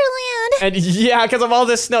wonderland. And yeah, because of all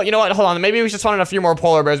this snow. You know what? Hold on. Maybe we should spawn in a few more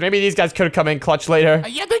polar bears. Maybe these guys could come in clutch later.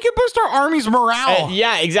 Yeah, they could boost our army's morale.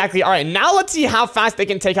 Yeah, exactly. All right, now let's see how fast they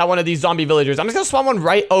can take out one of these zombie villagers. I'm just gonna spawn one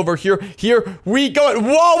right over here. Here we go.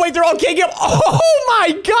 Whoa, wait, they're all ganging up. Oh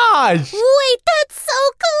my gosh. Wait, that's so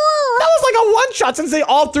cool. That was like a one-shot since they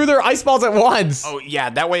all threw their ice balls at once. Oh, yeah,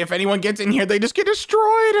 that way if anyone gets in here, they just get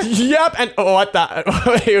destroyed. Yep, and what the?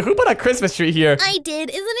 Wait, who put a Christmas tree here? I did.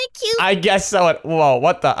 Isn't it cute? I guess so. Whoa,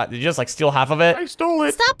 what the? Did you just like steal half of it? I stole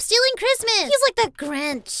it. Stop stealing Christmas. He's like the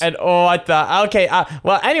Grinch. And what the? Okay,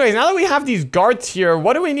 well, anyways, now that we have these guards here,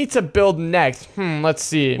 what do we need to build next? Let's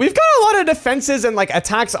see. We've got a lot of defenses and like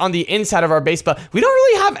attacks on the inside of our base, but we don't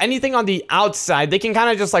really have anything on the outside. They can kind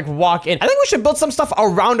of just like walk in. I think we should build some stuff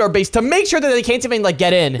around our base to make sure that they can't even like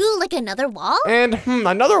get in. Ooh, like another wall? And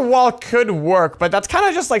another wall could work, but that's kind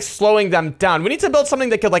of just like slowing them down. We need to build something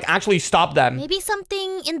that could like actually stop them. Maybe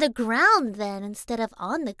something in the ground then instead of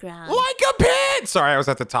on the ground. Like a pit. Sorry, I was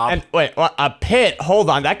at the top. And wait, what, a pit? Hold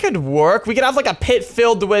on, that could work. We could have like a pit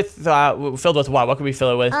filled with what? What could we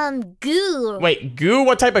fill it with? Goo. Wait, goo?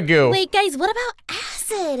 What type of goo? Wait, guys, what about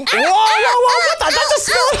acid? Whoa, what the? That just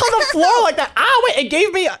spilled on the floor like that. Wait, it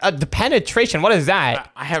gave me the penetration. What is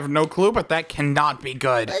that? I have no clue, but that cannot be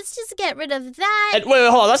good. Let's just get rid of that. And wait,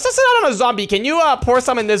 hold on. Let's test it out on a zombie. Can you pour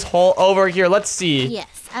some in this hole over here? Let's see.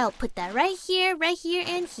 Yes, I'll put that right here, and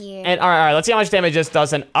here. And all right, let's see how much damage this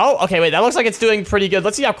does. And oh, okay, wait, that looks like it's doing pretty good.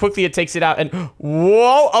 Let's see how quickly it takes it out. And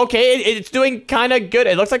whoa, okay, it's doing kind of good.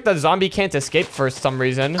 It looks like the zombie can't escape for some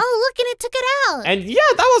reason. Oh, look, and it took it out. And yeah,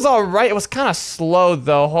 that was all right. It was kind of slow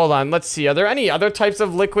though. Hold on, let's see. Are there any other types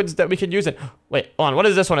of liquids that we could use? And wait, hold on. What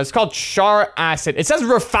is this one? It's called char acid. It says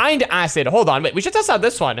refined acid. Hold on, wait, we should test out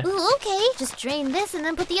this one. Ooh, okay. Just drain this and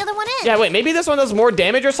then put the other one in. Yeah, wait, maybe this one does more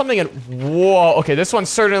damage or something. And whoa, okay, this one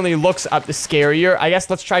certainly looks scarier. I guess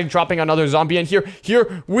let's try dropping another zombie in here.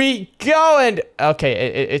 Here we go. And okay,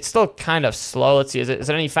 it's still kind of slow. Let's see, is it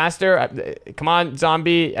any faster? Come on,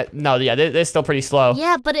 zombie. No, yeah, they're still pretty slow.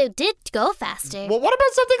 Yeah, but it did go faster. Well, what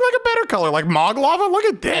about something like a better color, like Mog Lava? Look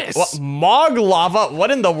at this. What, Mog Lava?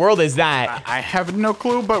 What in the world is that? I have no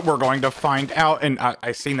clue, but we're going to find out. And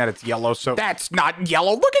I seen that it's yellow, so that's not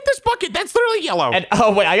yellow. Look at this bucket. That's literally yellow. And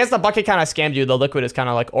oh wait, I guess the bucket kind of scammed you. The liquid is kind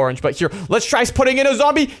of like orange, but here, let's try putting in a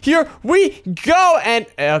zombie. Here we go. And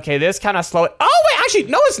okay, this kind of slow. Oh wait, actually,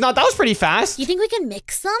 no, it's not. That was pretty fast. You think we can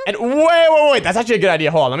mix them? And wait, that's actually a good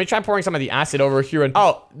idea. Hold on, let me try pouring some of the acid over here. And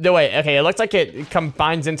oh, no wait, okay, it looks like it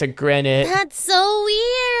combines into granite. That's so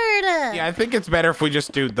weird. Yeah, I think it's better if we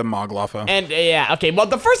just do the Mog lava. And yeah, okay, well,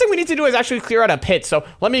 the first thing we need to do is actually clear out a pit. So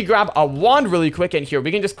let me grab a wand really quick in here.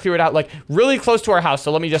 We can just clear it out like really close to our house.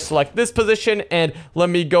 So let me just select this position and let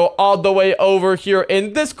me go all the way over here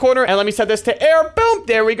in this corner. And let me set this to air. Boom,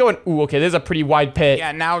 there we go. And ooh, okay, this is a pretty wide pit.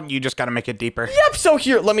 Yeah, now you just got to make it deeper. Yep, so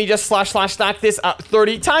here, let me just slash stack this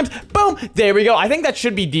 30 times. Boom, there we go. I think that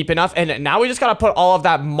should be deep enough. And now we just got to put all of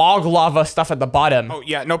that Mog lava stuff at the bottom. Oh,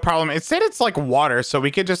 yeah, no problem. It said it's like water, so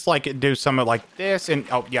we could just like do some of like this and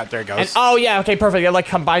oh, yeah, there it goes. And oh, yeah, okay, perfect. It like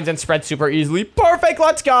combines and spreads super easily. Perfect,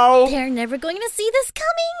 let's go. They're never going to see this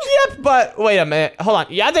coming. Yep, but wait a minute. Hold on.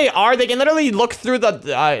 Yeah, they are. They can literally look through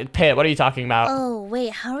the pit. What are you talking about? Oh,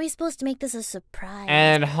 wait, how are we supposed to make this a surprise?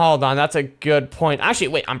 And hold on, that's a good point. Actually,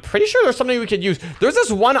 wait, I'm pretty sure there's something we could use. There's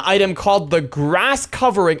this one item called the grass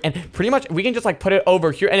covering, and pretty much we can just like put it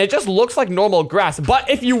over here, and it just looks like normal grass. But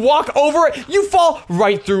if you walk over it, you fall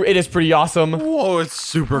right through. It is pretty awesome. Whoa, it's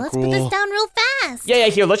super Let's cool. put this down real fast. Yeah,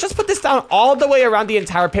 here, let's just put this down all the way around the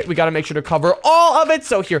entire pit. We gotta make sure to cover all of it.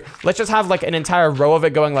 So here, let's just have like an entire row of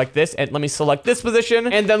it going like this, and let me select this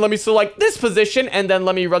position, and then let me select this position, and then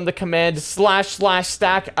let me run the command slash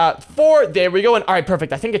stack 4. There we go. And all right,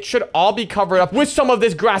 perfect. I think it should all be covered up with some of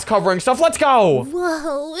this grass covering stuff. Let's go.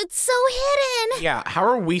 Whoa, it's so hidden. Yeah, how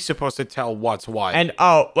are we supposed to tell what's what? And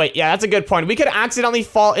oh, wait, yeah, that's a good point. We could accidentally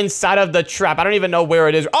fall inside of the trap. I don't even know where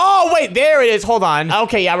it is. Oh, wait, there it is. Hold on.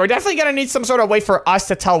 Okay, yeah, we're definitely gonna need some sort of way for us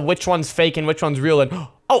to tell which one's fake and which one's real. And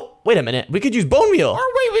oh, wait a minute. We could use bone meal. Or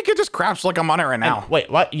wait, we could just crouch like I'm on it right now. And wait,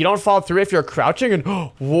 what? You don't fall through if you're crouching? And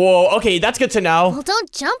whoa, okay, that's good to know. Well,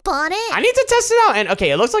 don't jump on it. I need to test it out. And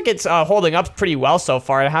okay, it looks like it's holding up pretty well so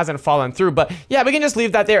far. It hasn't fallen through. But yeah, we can just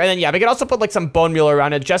leave that there. And then yeah, we can also put like some bone meal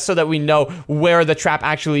around it just so that we know where the trap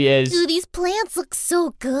actually is. Ooh, these plants look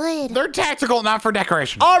so good. They're tactical, not for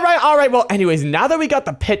decoration. All right. Well, anyways, now that we got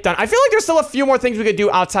the pit done, I feel like there's still a few more things we could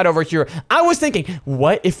do outside over here. I was thinking,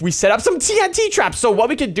 what if we set up some TNT traps? So what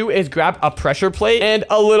we could do is grab a pressure plate and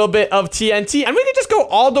a little bit of TNT, and we could just go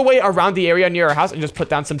all the way around the area near our house and just put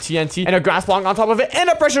down some TNT and a grass block on top of it and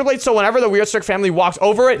a pressure plate, so whenever the Weird Strict family walks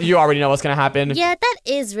over it, you already know what's gonna happen. Yeah, that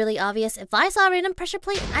is really obvious. If I saw a random pressure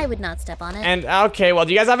plate, I would not step on it. And okay, well,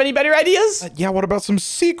 do you guys have any better ideas? Yeah, what about some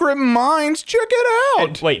secret mines? Check it out.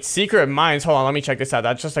 And, wait, secret mines? Hold on, let me check this out.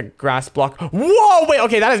 That's just a grass block. Whoa, wait,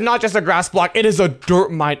 okay, that is not just a grass block. It is a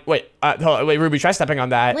dirt mine. Wait, hold on, wait, Ruby, try stepping on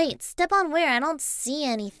that. Wait, step on where? I don't see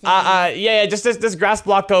anything. Yeah, just this grass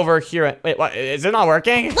block over here. Wait, what? Is it not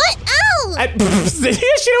working? What? Ow! Did you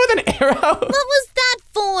shoot it with an arrow? What was that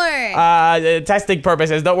for? Testing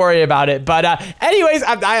purposes. Don't worry about it. But anyways,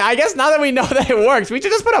 I guess now that we know that it works, we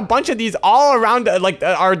should just put a bunch of these all around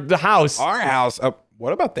the house. Our house.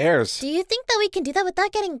 What about theirs? Do you think that we can do that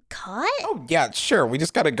without getting caught? Oh, yeah, sure. We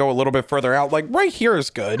just got to go a little bit further out. Like, right here is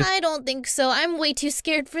good. I don't think so. I'm way too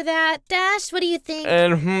scared for that. Dash, what do you think?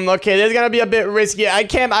 And, okay, this is going to be a bit risky. I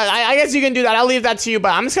can't, I guess you can do that. I'll leave that to you, but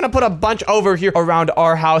I'm just going to put a bunch over here around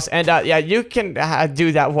our house. And, yeah, you can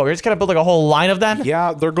do that. What, we're just going to build, like, a whole line of them?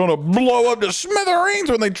 Yeah, they're going to blow up to smithereens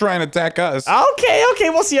when they try and attack us. Okay,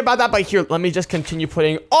 we'll see about that. But here, let me just continue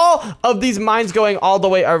putting all of these mines going all the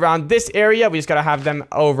way around this area. We just got to have them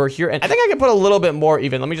over here. And I think I can put a little bit more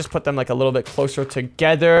even. Let me just put them like a little bit closer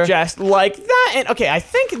together. Just like that. And okay, I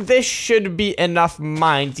think this should be enough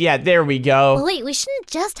mines. Yeah, there we go. Well, wait, we shouldn't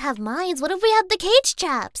just have mines. What if we had the cage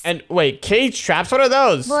traps? And wait, cage traps? What are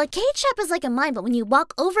those? Well, a cage trap is like a mine, but when you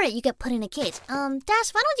walk over it, you get put in a cage.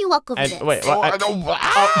 Dash, why don't you walk over this? Wait, what?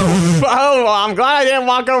 Oh, well, I'm glad I didn't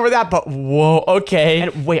walk over that, but whoa, okay.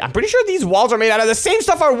 And wait, I'm pretty sure these walls are made out of the same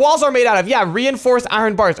stuff our walls are made out of. Yeah, reinforced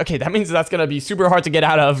iron bars. Okay, that means that's gonna be super hard to get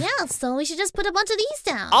out of. Yeah, so we should just put a bunch of these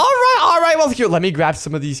down. All right. Well, here, let me grab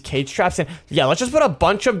some of these cage traps. And yeah, let's just put a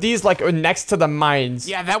bunch of these like next to the mines.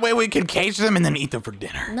 Yeah, that way we can cage them and then eat them for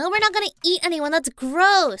dinner. No, we're not gonna eat anyone. That's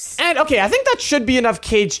gross. And okay, I think that should be enough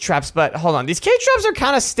cage traps, but hold on. These cage traps are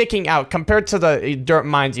kind of sticking out compared to the dirt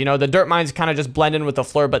mines. You know, the dirt mines kind of just blend in with the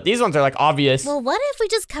floor, but these ones are like obvious. Well, what if we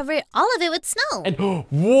just cover all of it with snow? And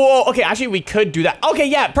whoa, okay, actually we could do that. Okay,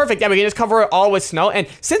 yeah, perfect. Yeah, we can just cover it all with snow. And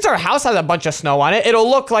since our house has a bunch of snow on on it, it'll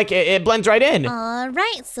look like it blends right in.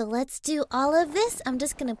 Alright, so let's do all of this. I'm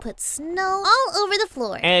just gonna put snow all over the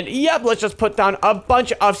floor. And yep, let's just put down a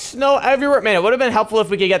bunch of snow everywhere. Man, it would have been helpful if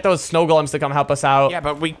we could get those snow golems to come help us out. Yeah,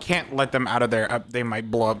 but we can't let them out of there. They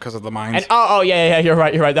might blow up because of the mines. And oh yeah, you're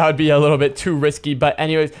right. That would be a little bit too risky. But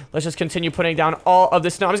anyways, let's just continue putting down all of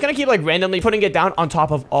the snow. I'm just gonna keep like randomly putting it down on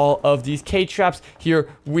top of all of these cage traps. Here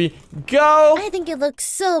we go. I think it looks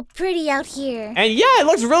so pretty out here. And yeah, it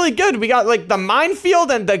looks really good. We got like the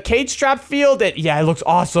minefield and the cage trap field. And yeah, it looks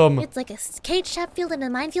awesome. It's like a cage trap field and a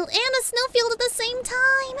minefield and a snow field at the same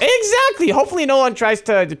time. Exactly. Hopefully no one tries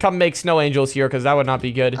to come make snow angels here, because that would not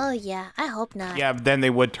be good. Oh yeah, I hope not. Yeah, then they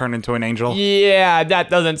would turn into an angel. Yeah, that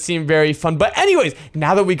doesn't seem very fun. But anyways,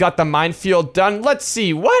 now that we got the minefield done, let's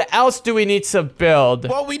see. What else do we need to build?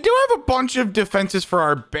 Well, we do have a bunch of defenses for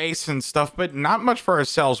our base and stuff, but not much for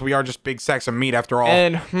ourselves. We are just big sacks of meat after all.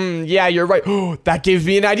 And, yeah, you're right. That gives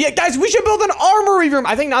me an idea. Guys, we should build an armory room.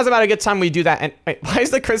 I think now's about a good time we do that. And wait, why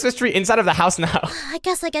is the Christmas tree inside of the house now? I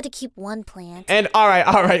guess I got to keep one plant. And all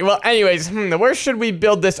right. Well, anyways, where should we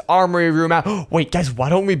build this armory room at? Wait, guys, why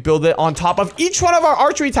don't we build it on top of each one of our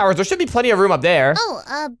archery towers? There should be plenty of room up there. Oh,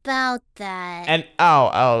 about that. And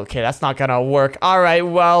okay, that's not gonna work. All right,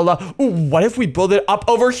 well, what if we build it up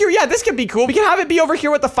over here? Yeah, this could be cool. We can have it be over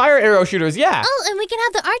here with the fire arrow shooters. Yeah. Oh, and we can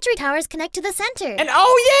have the archery towers connect to the center. And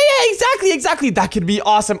yeah, exactly. That could be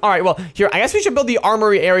awesome. All right, well, here, I guess we should build the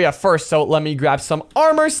armory area first. So let me grab some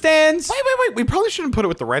armor stands. Wait. We probably shouldn't put it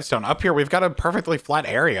with the redstone. Up here, we've got a perfectly flat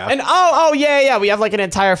area. And yeah, we have like an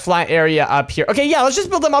entire flat area up here. Okay, yeah, let's just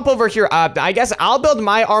build them up over here. I guess I'll build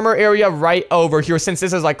my armor area right over here, since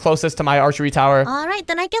this is like closest to my archery tower. All right,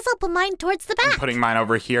 then I guess I'll put mine towards the back. I'm putting mine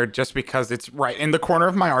over here just because it's right in the corner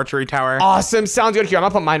of my archery tower. Awesome, sounds good. Here, I'm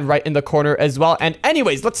gonna put mine right in the corner as well. And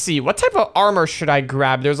anyways, let's see, what type of armor should I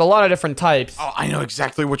grab? There's a lot of different types. Oh, I know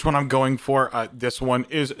exactly which one I'm going for. This one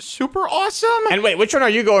is super awesome. And wait, which one are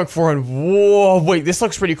you going for? And whoa, wait, this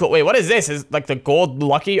looks pretty cool. Wait, what is this? Is like the gold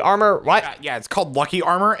lucky armor? What? Yeah, it's called lucky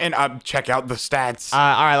armor, and check out the stats. All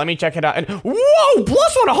right, let me check it out. And whoa,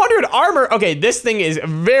 plus 100 armor. Okay, this thing is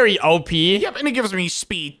very OP. Yep, and it gives me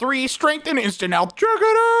speed 3, strength, and instant health. Check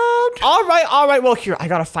it out. All right. Well, here, I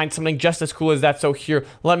gotta find something just as cool as that. So here,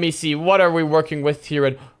 let me see. What are we working with here?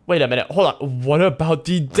 And wait a minute. Hold on. What about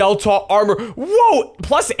the Delta armor? Whoa,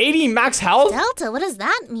 plus 80 max health? Delta, what does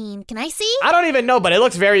that mean? Can I see? I don't even know, but it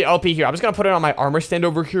looks very OP here. I'm just gonna put it on my armor stand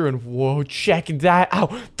over here, and whoa, check that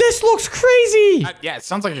out. This looks crazy. Yeah, it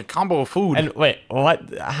sounds like a combo of food. And wait,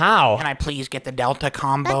 what? How? Can I please get the Delta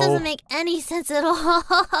combo? That doesn't make any sense at all.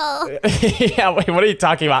 Yeah, wait, what are you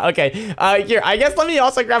talking about? Okay, here, I guess let me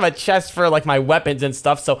also grab a chest for like my weapons and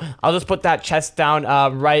stuff. So I'll just put that chest down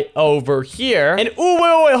right over here. And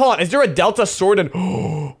wait, hold on. Is there a Delta sword? And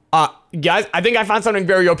guys, I think I found something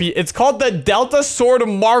very OP. It's called the Delta Sword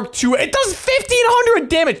Mark II. It does 1,500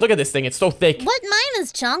 damage. Look at this thing. It's so thick. What? Mine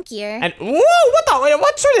is chunkier. And whoa,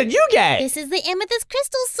 what sword did you get? This is the amethyst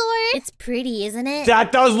crystal sword. It's pretty, isn't it?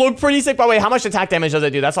 That does look pretty sick. But wait, how much attack damage does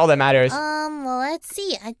it do? That's all that matters. Well, let's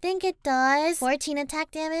see. I think it does 14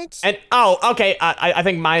 attack damage. And okay, I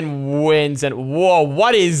think mine wins. And whoa,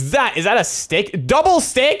 what is that? Is that a stick? Double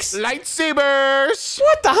sticks? Lightsabers.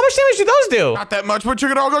 What the? How much damage do those do? Not that much, but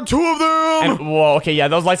check it out. I got 2 of them. And whoa, okay, yeah,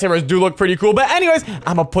 those lightsabers do look pretty cool. But anyways,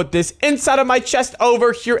 I'm gonna put this inside of my chest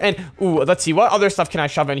over here. And let's see, what other stuff can I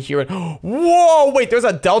shove in here? And whoa, wait, there's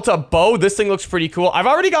a Delta bow. This thing looks pretty cool. I've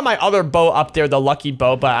already got my other bow up there, the lucky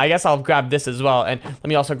bow, but I guess I'll grab this as well. And let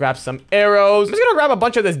me also grab some arrows. I'm just gonna grab a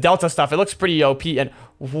bunch of this Delta stuff. It looks pretty OP. And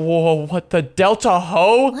whoa, what, the Delta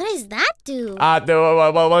hoe? What does that do?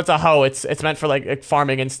 Well, it's a hoe. It's meant for like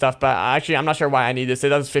farming and stuff, but actually I'm not sure why I need this. It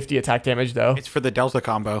does 50 attack damage though. It's for the Delta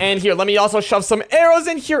combo. And here, let me also shove some arrows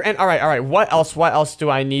in here. And all right, what else do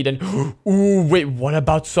I need? And wait, what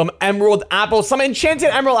about some emerald apples? Some enchanted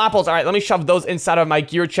emerald apples. All right, let me shove those inside of my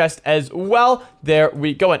gear chest as well. There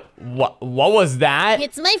we go. And what was that?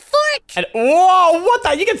 It's my fork. And whoa, what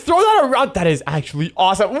the? You can throw that around. That is actually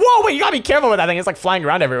awesome. Whoa, wait, you gotta be careful with that thing. It's like flying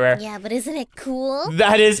around everywhere. Yeah, but isn't it cool?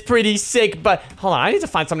 That is pretty sick. But hold on, I need to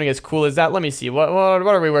find something as cool as that. Let me see. What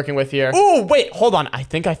are we working with here? Oh, wait, hold on. I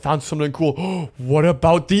think I found something cool. What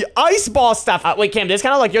about the ice ball stuff? Wait, Cam, this is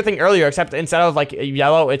kind of like your thing earlier, except instead of like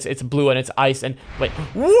yellow, it's blue and it's ice. And wait,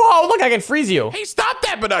 whoa, look, I can freeze you. Hey, stop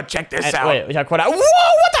that, but check this out. Wait, check what out. Whoa,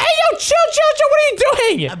 what the hey, yo, chill. what are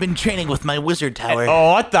you doing? I've been training with my wizard tower.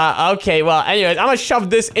 Oh, what the? Okay, well, anyways, I'm gonna shove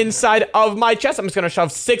this inside of my chest. I'm just gonna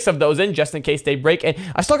shove 6 of those in just in case they break. And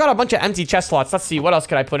I still got a bunch of empty chest slots. Let's see, what else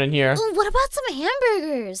could I put in here? Ooh, what about some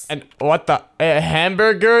hamburgers? And what the?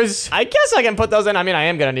 Hamburgers? I guess I can put those in. I mean, I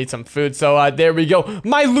am gonna need some food. So there we go.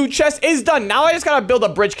 My loot chest is done. Now I just gotta build a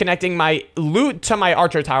bridge connecting my loot to my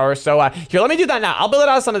archer tower. So here, let me do that now. I'll build it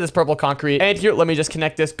out of some of this purple concrete. And here, let me just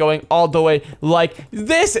connect this going all the way like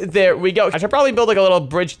this. There we go. I should probably build like a little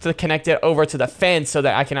bridge to connect it over to the fence so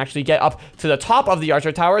that I can actually get up to the top of the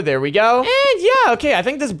archer tower. There we go. And yeah, okay, I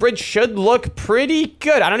think this bridge should look pretty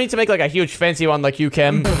good. I don't need to make like a huge fancy one like you,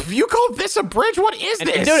 Kim. You call this a bridge? What is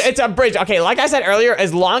this? Dude, it's a bridge. Okay, like I said earlier,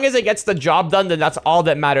 as long as it gets the job done, then that's all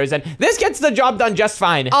that matters. And this gets the job done just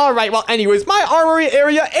fine. All right, well, anyways, my armory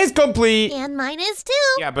area is complete. And mine is too.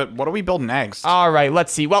 Yeah, but what do we build next? All right,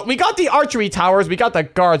 let's see. Well, we got the archery towers, we got the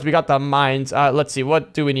guards, we got the mines. Let's see,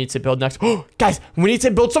 what do we need to build next? Oh, guys, we need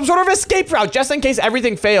to build some sort of escape route just in case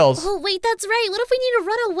everything fails. Oh, wait, that's right. What if we need to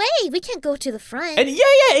run away? We can't go to the front. And yeah,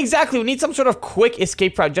 exactly. We need some sort of quick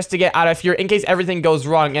escape route just to get out of here in case everything goes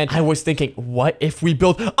wrong. And I was thinking, what if we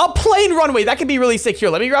build a plane runway? That could be really sick. Here,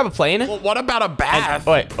 let me grab a plane. Well, what about a bath?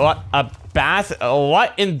 Wait, what? A bath?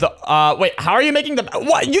 What in the... wait, how are you making the...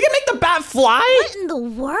 What? You can make the bat fly? What in the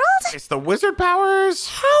world? It's the wizard powers.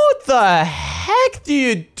 How the heck do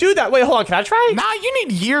you do that? Wait, hold on. Can I try? Nah, you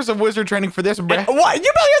need years of wizard training for this, bruh. What?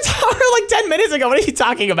 You built your tower like 10 minutes ago. What are you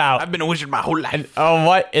talking about? I've been a wizard my whole life. Oh,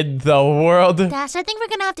 what in the world? Dash, I think we're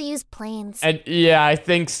gonna have to use planes. And yeah, I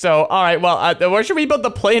think so. All right, well, where should we build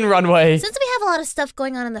the plane runway? Since we have a lot of stuff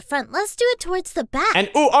going on in the front, let's do it towards the back. And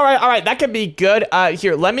ooh, all right, that could be good.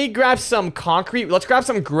 Here, let me grab some concrete. Let's grab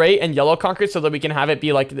some gray and yellow concrete so that we can have it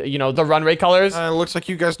be like, you know, the runway colors. Looks like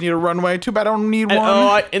you guys need a runway. Too bad I don't need And,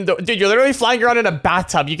 one. dude, you're literally flying around in a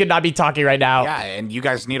bathtub. You could not be talking right now. Yeah, and you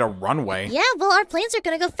guys need a runway. Yeah, well, our planes are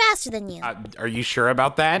gonna go faster than you. Are you sure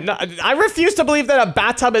about that? No, I refuse to believe that a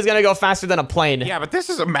bathtub is gonna go faster than a plane. Yeah, but this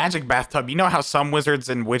is a magic bathtub. You know how some wizards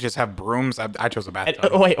and witches have brooms? I chose a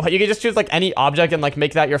bathtub. Wait, you can just choose like any object and like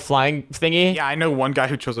make that your flying thingy? Yeah, I know one guy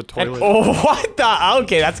who chose a toilet. Oh, what the?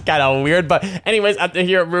 Okay, that's kind of weird. But anyways,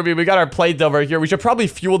 here, Ruby, we got our plates over here. We should probably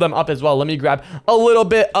fuel them up as well. Let me grab a little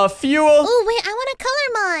bit of fuel. Oh, wait, I want to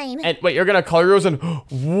color mine. And wait, you're gonna color yours? And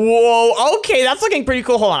whoa, okay, that's looking pretty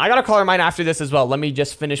cool. Hold on, I gotta color mine after this as well. Let me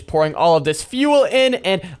just finish pouring all of this fuel in.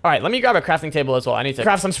 And all right, let me grab a crafting table as well. I need to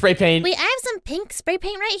craft some spray paint. Wait, I have some pink spray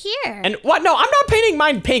paint right here. And what? No, I'm not painting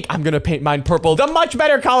mine pink. I'm gonna paint mine purple, the much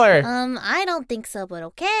better color. I don't think so, but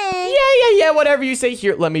okay. Yeah, whatever you say.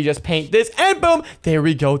 Here, let me just paint this, and boom, there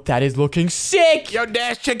we go. That is looking sick. Yo,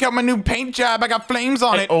 Dash, check out my new paint job. I got flames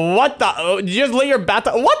on it. What the? Did you just lay your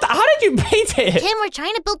bathtub? What the? How did you paint it? Kim, we're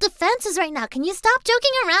trying to build defenses right now. Can you stop joking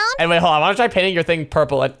around? And wait, hold on. I want to try painting your thing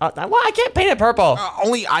purple. And, well, I can't paint it purple.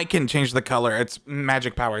 Only I can change the color. It's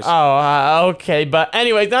magic powers. Oh, okay. But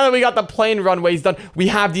anyways, now that we got the plane runways done, we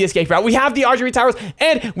have the escape route, we have the archery towers,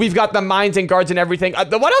 and we've got the mines and guards and everything.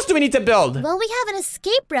 What else do we need to build? Well, we have an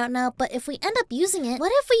escape route now, but if we end up using it,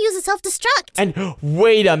 what if we use a self-destruct? And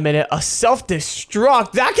wait a minute, a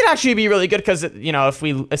self-destruct? That could actually be really good because, you know, if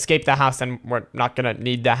we escape the house, then we're not going to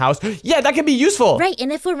need the house. Yeah, that could be useful. Right,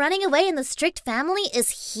 and if we're running away and the strict family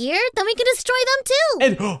is here, then we can destroy them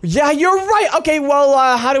too. And yeah, you're right. Okay,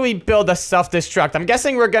 well, how do we build a self-destruct? I'm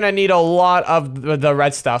guessing we're going to need a lot of the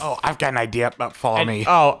red stuff. Oh, I've got an idea, but follow me.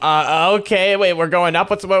 Oh, okay. Wait, we're going up?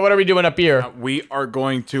 What are we doing up here? We are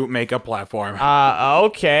going to make a platform.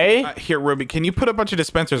 Okay. Here, Ruby, can you put a bunch of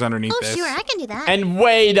dispensers underneath this? Oh, sure, I can do that. And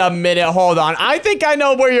wait a minute, hold on. I think I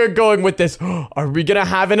know where you're going with this. Are we gonna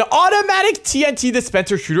have an automatic TNT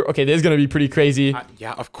dispenser shooter? Okay, this is gonna be pretty crazy.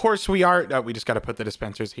 Yeah, of course we are. We just gotta put the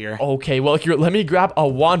dispensers here. Okay, well, here, let me grab a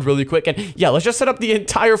wand really quick. And yeah, let's just set up the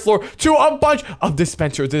entire floor to a bunch of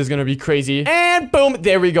dispensers. This is gonna be crazy. And boom,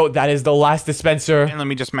 there we go. That is the last dispenser. And let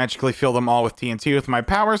me just magically fill them all with TNT with my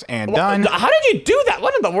powers, and done. How did you do that?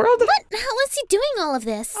 What in the world? What? How is he doing all of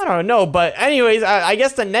this? I don't know, but anyways, I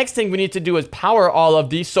guess the next thing we need to do is power all of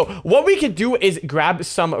these. So what we could do is grab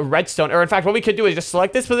some redstone, or in fact, what we could do is just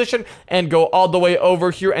select this position and go all the way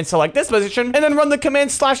over here and select this position, and then run the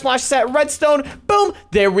command / set redstone. Boom,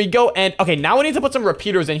 there we go. And okay, now we need to put some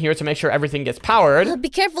repeaters in here to make sure everything gets powered. Be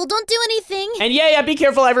careful, don't do anything. And yeah, be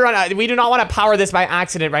careful, everyone. We do not want to power this by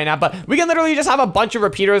accident right now, but we can literally just have a bunch of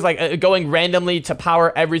repeaters like going randomly to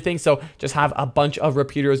power everything. So just have a bunch of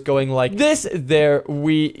repeaters going like this. There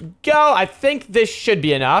we go. I think this should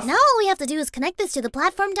be enough. Now all we have to do is connect this to the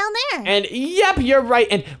platform down there. And yep, you're right.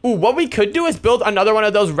 And ooh, what we could do is build another one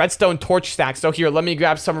of those redstone torch stacks. So here, let me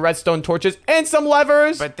grab some redstone torches and some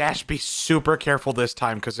levers. But Dash, be super careful this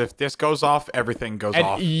time, because if this goes off, everything goes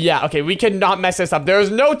off. Yeah, okay, we cannot mess this up.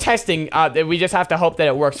 There's no testing. We just have to hope that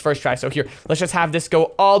it works first try. So here, let's just have this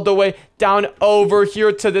go all the way down over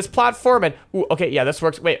here to this platform. And ooh, okay, yeah, this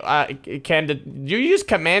works. Wait, did you use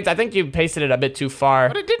commands? I think you pasted it a bit too far.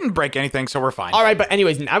 But it didn't break anything, so we're fine. All right, but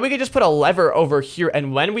anyways, now we can just put a lever over here,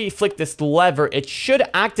 and when we flick this lever, it should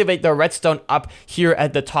activate the redstone up here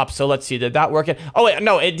at the top. So let's see, did that work? Oh wait,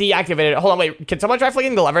 no, it deactivated it. Hold on, wait, can someone try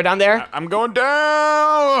flicking the lever down there? I'm going down.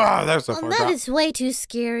 Oh, there's the That is way too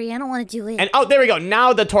scary. I don't want to do it. And oh, there we go.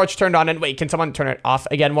 Now the torch turned on. And wait, can someone turn it off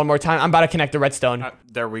again one more time? I'm about to connect the redstone.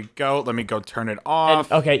 There we go. Let me go turn it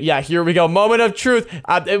off. And, okay, yeah, here we go. Moment of truth.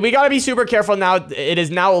 We gotta be super careful now. It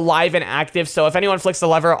is now live and active. So if anyone flicks the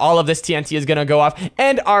lever, all of this TNT is gonna go off,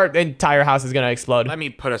 and our entire house is gonna explode. Let me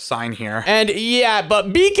put a sign here. And yeah,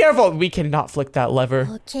 but be careful. We cannot flick that lever.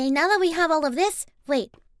 Okay, now that we have all of this,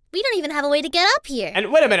 wait. We don't even have a way to get up here.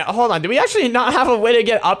 And wait a minute, hold on. Do we actually not have a way to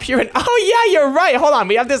get up here? And oh yeah, you're right. Hold on.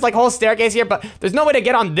 We have this like whole staircase here, but there's no way to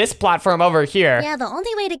get on this platform over here. Yeah, the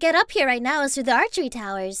only way to get up here right now is through the archery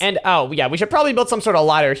towers. And oh yeah, we should probably build some sort of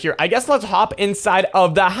ladder here. I guess let's hop inside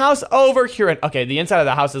of the house over here. And okay, the inside of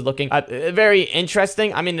the house is looking very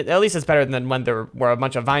interesting. I mean, at least it's better than when there were a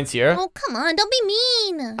bunch of vines here. Oh, come on, don't be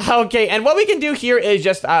mean. Okay, and what we can do here is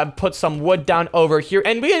just put some wood down over here,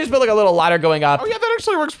 and we can just build like a little ladder going up. Oh yeah, that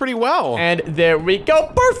actually works pretty well. And there we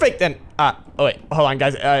go. Perfect. And oh wait, hold on,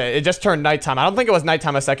 guys. It just turned nighttime. I don't think it was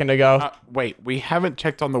nighttime a second ago. Wait, we haven't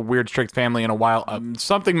checked on the Weird Strict family in a while.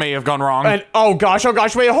 Something may have gone wrong. And oh gosh,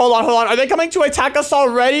 wait, hold on. Are they coming to attack us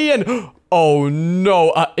already? And oh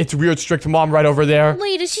no, it's Weird Strict Mom right over there.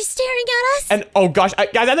 Wait, is she staring at us? And oh gosh,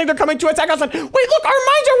 guys, I think they're coming to attack us. And wait, look, our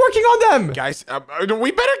mines are working on them. Guys,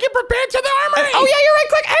 we better get prepared to the armory. And, oh yeah, you're right.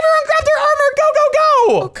 Quick, everyone grab their armor. Go, go, go.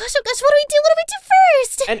 Oh gosh, what do we do? What do we do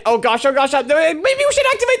first? And oh gosh, maybe we should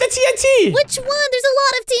activate the TNT. Which one? There's a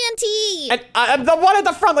lot of TNT. And the one at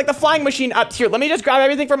the front, like the flying machine up here. Let me just grab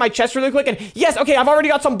everything from my chest really quick. And yes, okay, I've already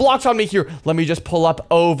got some blocks on me here. Let me just pull up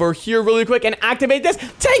over here really quick and activate this.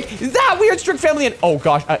 Take that, Weird Strict family. And oh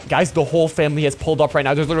gosh, guys, the whole family has pulled up right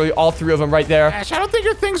now. There's literally all three of them right there. Ash, I don't think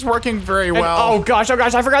your thing's working very well. And, oh gosh,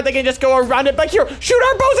 I forgot they can just go around it. But here, shoot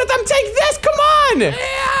our bows at them. Take this, come on. Yeah!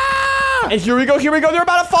 And here we go. They're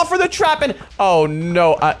about to fall for the trap. And oh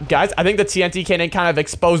no, guys, I think the TNT cannon kind of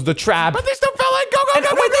exposed the trap. But they still fell in. Go,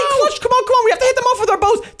 Wait, they clutched. Come on. We have to hit them off with our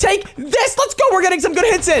bows. Take this. Let's go. We're getting some good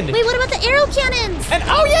hits in. Wait, what about the arrow cannons? And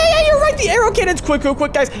oh yeah, you're right. The arrow cannons. Quick,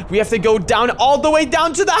 guys. We have to go down all the way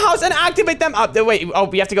down to the house and activate them. Wait. Oh,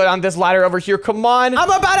 we have to go down this ladder over here. Come on. I'm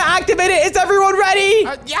about to activate it. Is everyone ready?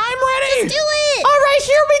 Yeah, I'm ready. Let's do it. All right,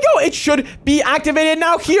 here we go. It should be activated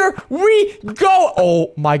now. Here we go.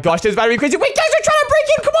 Oh my gosh, this is about to be crazy. Wait, guys, they're trying to break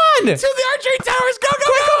in. Come on. To the archery towers. Go.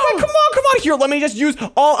 Quick, come on. Here, let me just use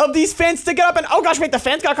all of these fans to get up. And oh gosh, wait, the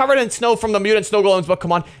fans got covered in snow from the mutant snow golems. But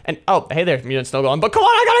come on. And oh, hey there, mutant snow golem. But come on,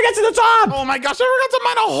 I gotta get to the top. Oh my gosh, I forgot to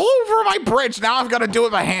mine a hole for my bridge. Now I've got to do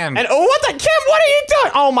it by hand. And oh, what the Kim? What are you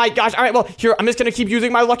doing? Oh my gosh. All right, well, here, I'm just gonna keep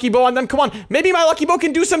using my lucky bow on them. Come on, maybe my lucky bow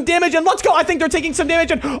can do some damage. And let's go. I think they're taking some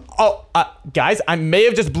damage. And oh, guys, I may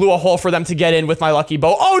have just blew a hole for them to get in with my lucky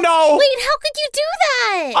bow. Oh no. Wait, how could you do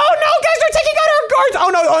that? Oh no, guys, they're taking out our guards. Oh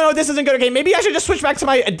no, this isn't good. Okay, maybe I should just switch back to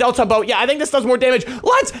my Delta bow. Yeah, I think this does more damage.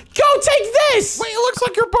 Let's go. Take this. Wait, it looks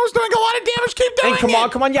like your bow's doing a lot of damage. Keep doing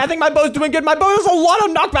it. Come on. Yeah, I think my bow's doing good. My bow does a lot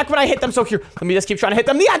of knockback when I hit them. So here, let me just keep trying to hit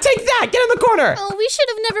them. Yeah, take that. Get in the corner. Oh, we should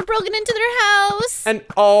have never broken into their house. And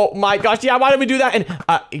oh my gosh, yeah, why did we do that?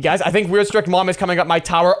 And guys, I think Weird Strict Mom is coming up my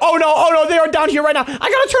tower. Oh no, they are down here right now. I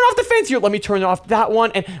gotta turn off the fence here. Let me turn off that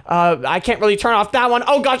one. And I can't really turn off that one.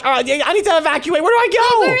 Oh gosh, I need to evacuate. Where do I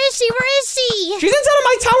go? Where is she? She's inside of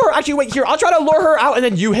my tower. Actually, wait, here, I'll try to lure her out and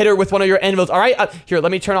then you hit her with one of your anvils. All right, here,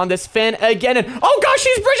 let me turn on this fan again. And oh gosh,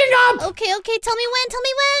 she's bridging up. Okay, tell me when.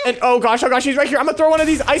 And oh gosh, she's right here. I'm gonna throw one of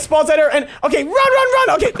these ice balls at her. And okay, run.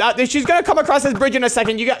 Okay, she's gonna come across this bridge in a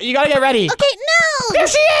second. You gotta get ready. Okay, no. There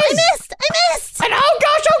she is. I missed. And oh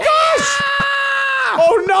gosh.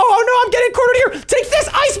 Oh no, I'm getting cornered here. Take this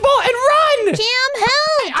ice ball and run. Cam,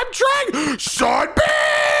 help. Hey, I'm trying.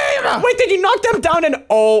 Sunbeam. Wait, did you knock them down? And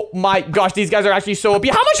oh my gosh, these guys are actually so OP.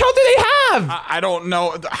 How much health do they have? I don't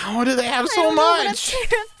know. How do they have so I don't know, but I'm much?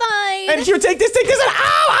 terrified. And here, take this. And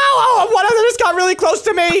ow. One of them just got really close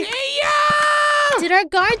to me. Yeah. Did our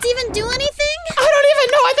guards even do anything? I don't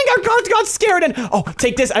it. No, I think our guards got scared. And oh,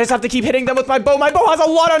 take this. I just have to keep hitting them with my bow. My bow has a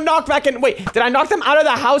lot of knockback. And wait, did I knock them out of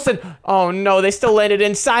the house? And oh no, they still landed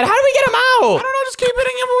inside. How do we get them out? I don't know, just keep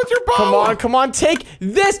hitting him with your bow. Come on, take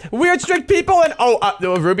this, weird strict people. And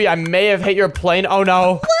oh, Ruby, I may have hit your plane. Oh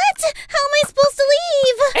no. What? How am I supposed to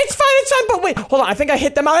leave? It's fine, but wait, hold on. I think I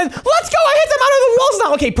hit them out. And let's go. I hit them out of the walls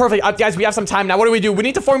now. Okay, perfect. Guys, we have some time now. What do? We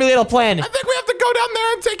need to formulate a plan. I think we have to go down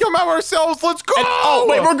there and take him out ourselves. Let's go. Oh,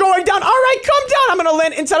 wait, we're going down. All right, come down. I'm gonna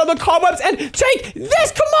land inside of the cobwebs and take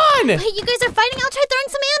this. Come on. Wait, you guys are fighting? I'll try throwing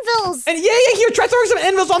some anvils. And yeah, here, try throwing some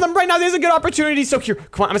anvils on them right now. There's a good opportunity. So here,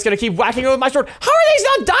 come on, I'm just gonna keep whacking it with my sword. How are these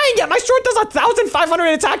not dying yet? My sword does 1,500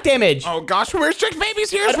 attack damage. Oh gosh, weird strict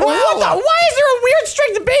baby's here as well. Why is there a weird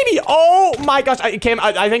strict baby? Oh my gosh,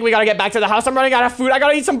 I think we gotta get back to the house. I'm running out of food. I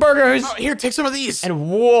gotta eat some burgers. Oh, here, take some of these. And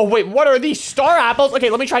whoa, wait, what are these? Star apples? Okay,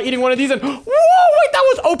 let me try eating one of these. And whoa, wait, that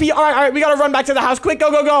was OP. All right, we gotta run back to the house. Quick,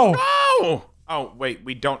 go. Oh, wait,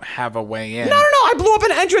 we don't have a way in. No, I blew up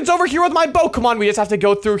an entrance over here with my bow. Come on, we just have to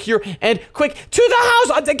go through here and quick to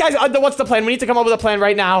the house. Guys, what's the plan? We need to come up with a plan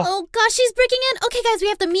right now. Oh gosh, she's breaking in. Okay, guys, we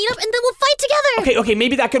have to meet up and then we'll fight together. Okay,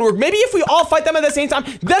 maybe that could work. Maybe if we all fight them at the same time,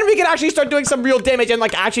 then we can actually start doing some real damage and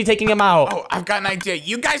like actually taking them out. Oh, I've got an idea.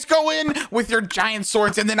 You guys go in with your giant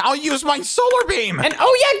swords and then I'll use my solar beam. And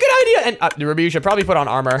oh yeah, good idea. And Ruby, you should probably put on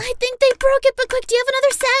armor. I think they broke it, but quick, do you have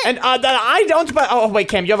another set? And I don't, but oh wait,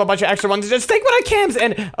 Cam, you have a bunch of extra ones. Just take one of Cam's.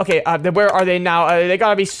 And okay, where are they now? They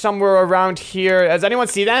gotta be somewhere around here. Does anyone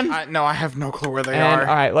see them? No, I have no clue where they are. All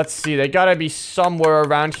right, let's see. They gotta be somewhere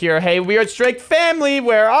around here. Hey, weird strict family,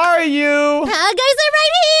 where are you? Guys, they're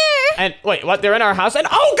right here. And wait, what? They're in our house? And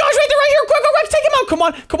oh gosh, wait, they're right here. Quick, take them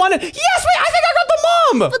out. Come on. And, yes, wait, I think I got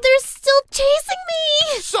the mom. But they're still chasing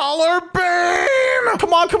me. Solar beam.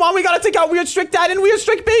 Come on. We gotta take out weird strict dad and weird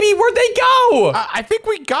strict baby. Where'd they go? I think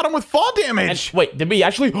we got them with fall damage. And, wait, did we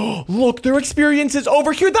actually? Look, their experience is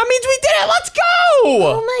over here. That means we did it. Let's go.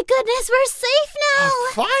 Oh my goodness, we're safe now.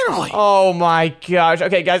 Finally. Oh my gosh.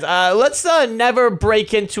 Okay, guys, let's never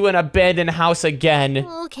break into an abandoned house again.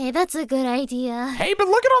 Okay, that's a good idea. Hey, but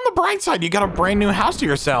look at on the bright side. You got a brand new house to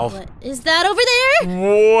yourself. What is that over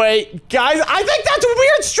there? Wait, guys, I think that's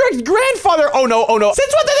weird strict grandfather. Oh no.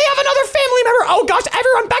 Since when did they have another family member? Oh gosh,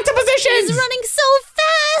 everyone back to positions. He's running so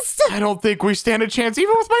fast. I don't think we stand a chance,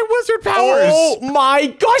 even with my wizard powers. Oh my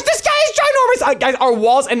gosh, this guy is ginormous. Guys, our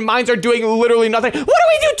walls and mines are doing literally nothing. What do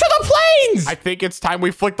we do to the planes? I think it's time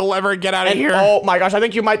we flick the lever and get out of here. Oh my gosh, I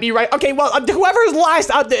think you might be right. Okay, well, whoever's last,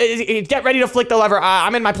 get ready to flick the lever.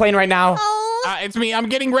 I'm in my plane right now. Oh. It's me. I'm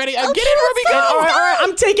getting ready. Okay, get in, Ruby. Go. All right,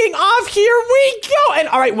 I'm taking off. Here we go. And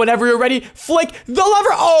all right, whenever you're ready, flick the lever.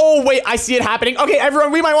 Oh, wait, I see it happening. Okay,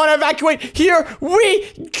 everyone, we might want to evacuate. Here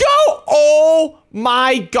we go. Oh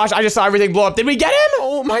my gosh, I just saw everything blow up. Did we get him?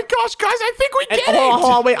 Oh my gosh, guys, I think we did it. Hold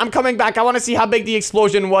on, wait, I'm coming back. I want to see how big the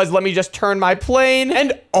explosion was. Let me just turn my plane.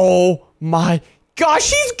 And oh my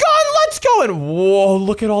gosh, he's gone. Let's go. And whoa,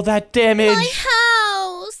 look at all that damage. My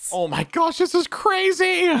house. Oh my gosh, this is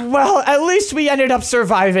crazy. Well, at least we ended up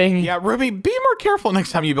surviving. Yeah, Ruby, be more careful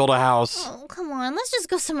next time you build a house. Oh, come on. Let's just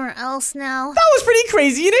go somewhere else now. That was pretty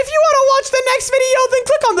crazy. And if you want to watch the next video, then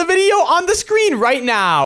click on the video on the screen right now.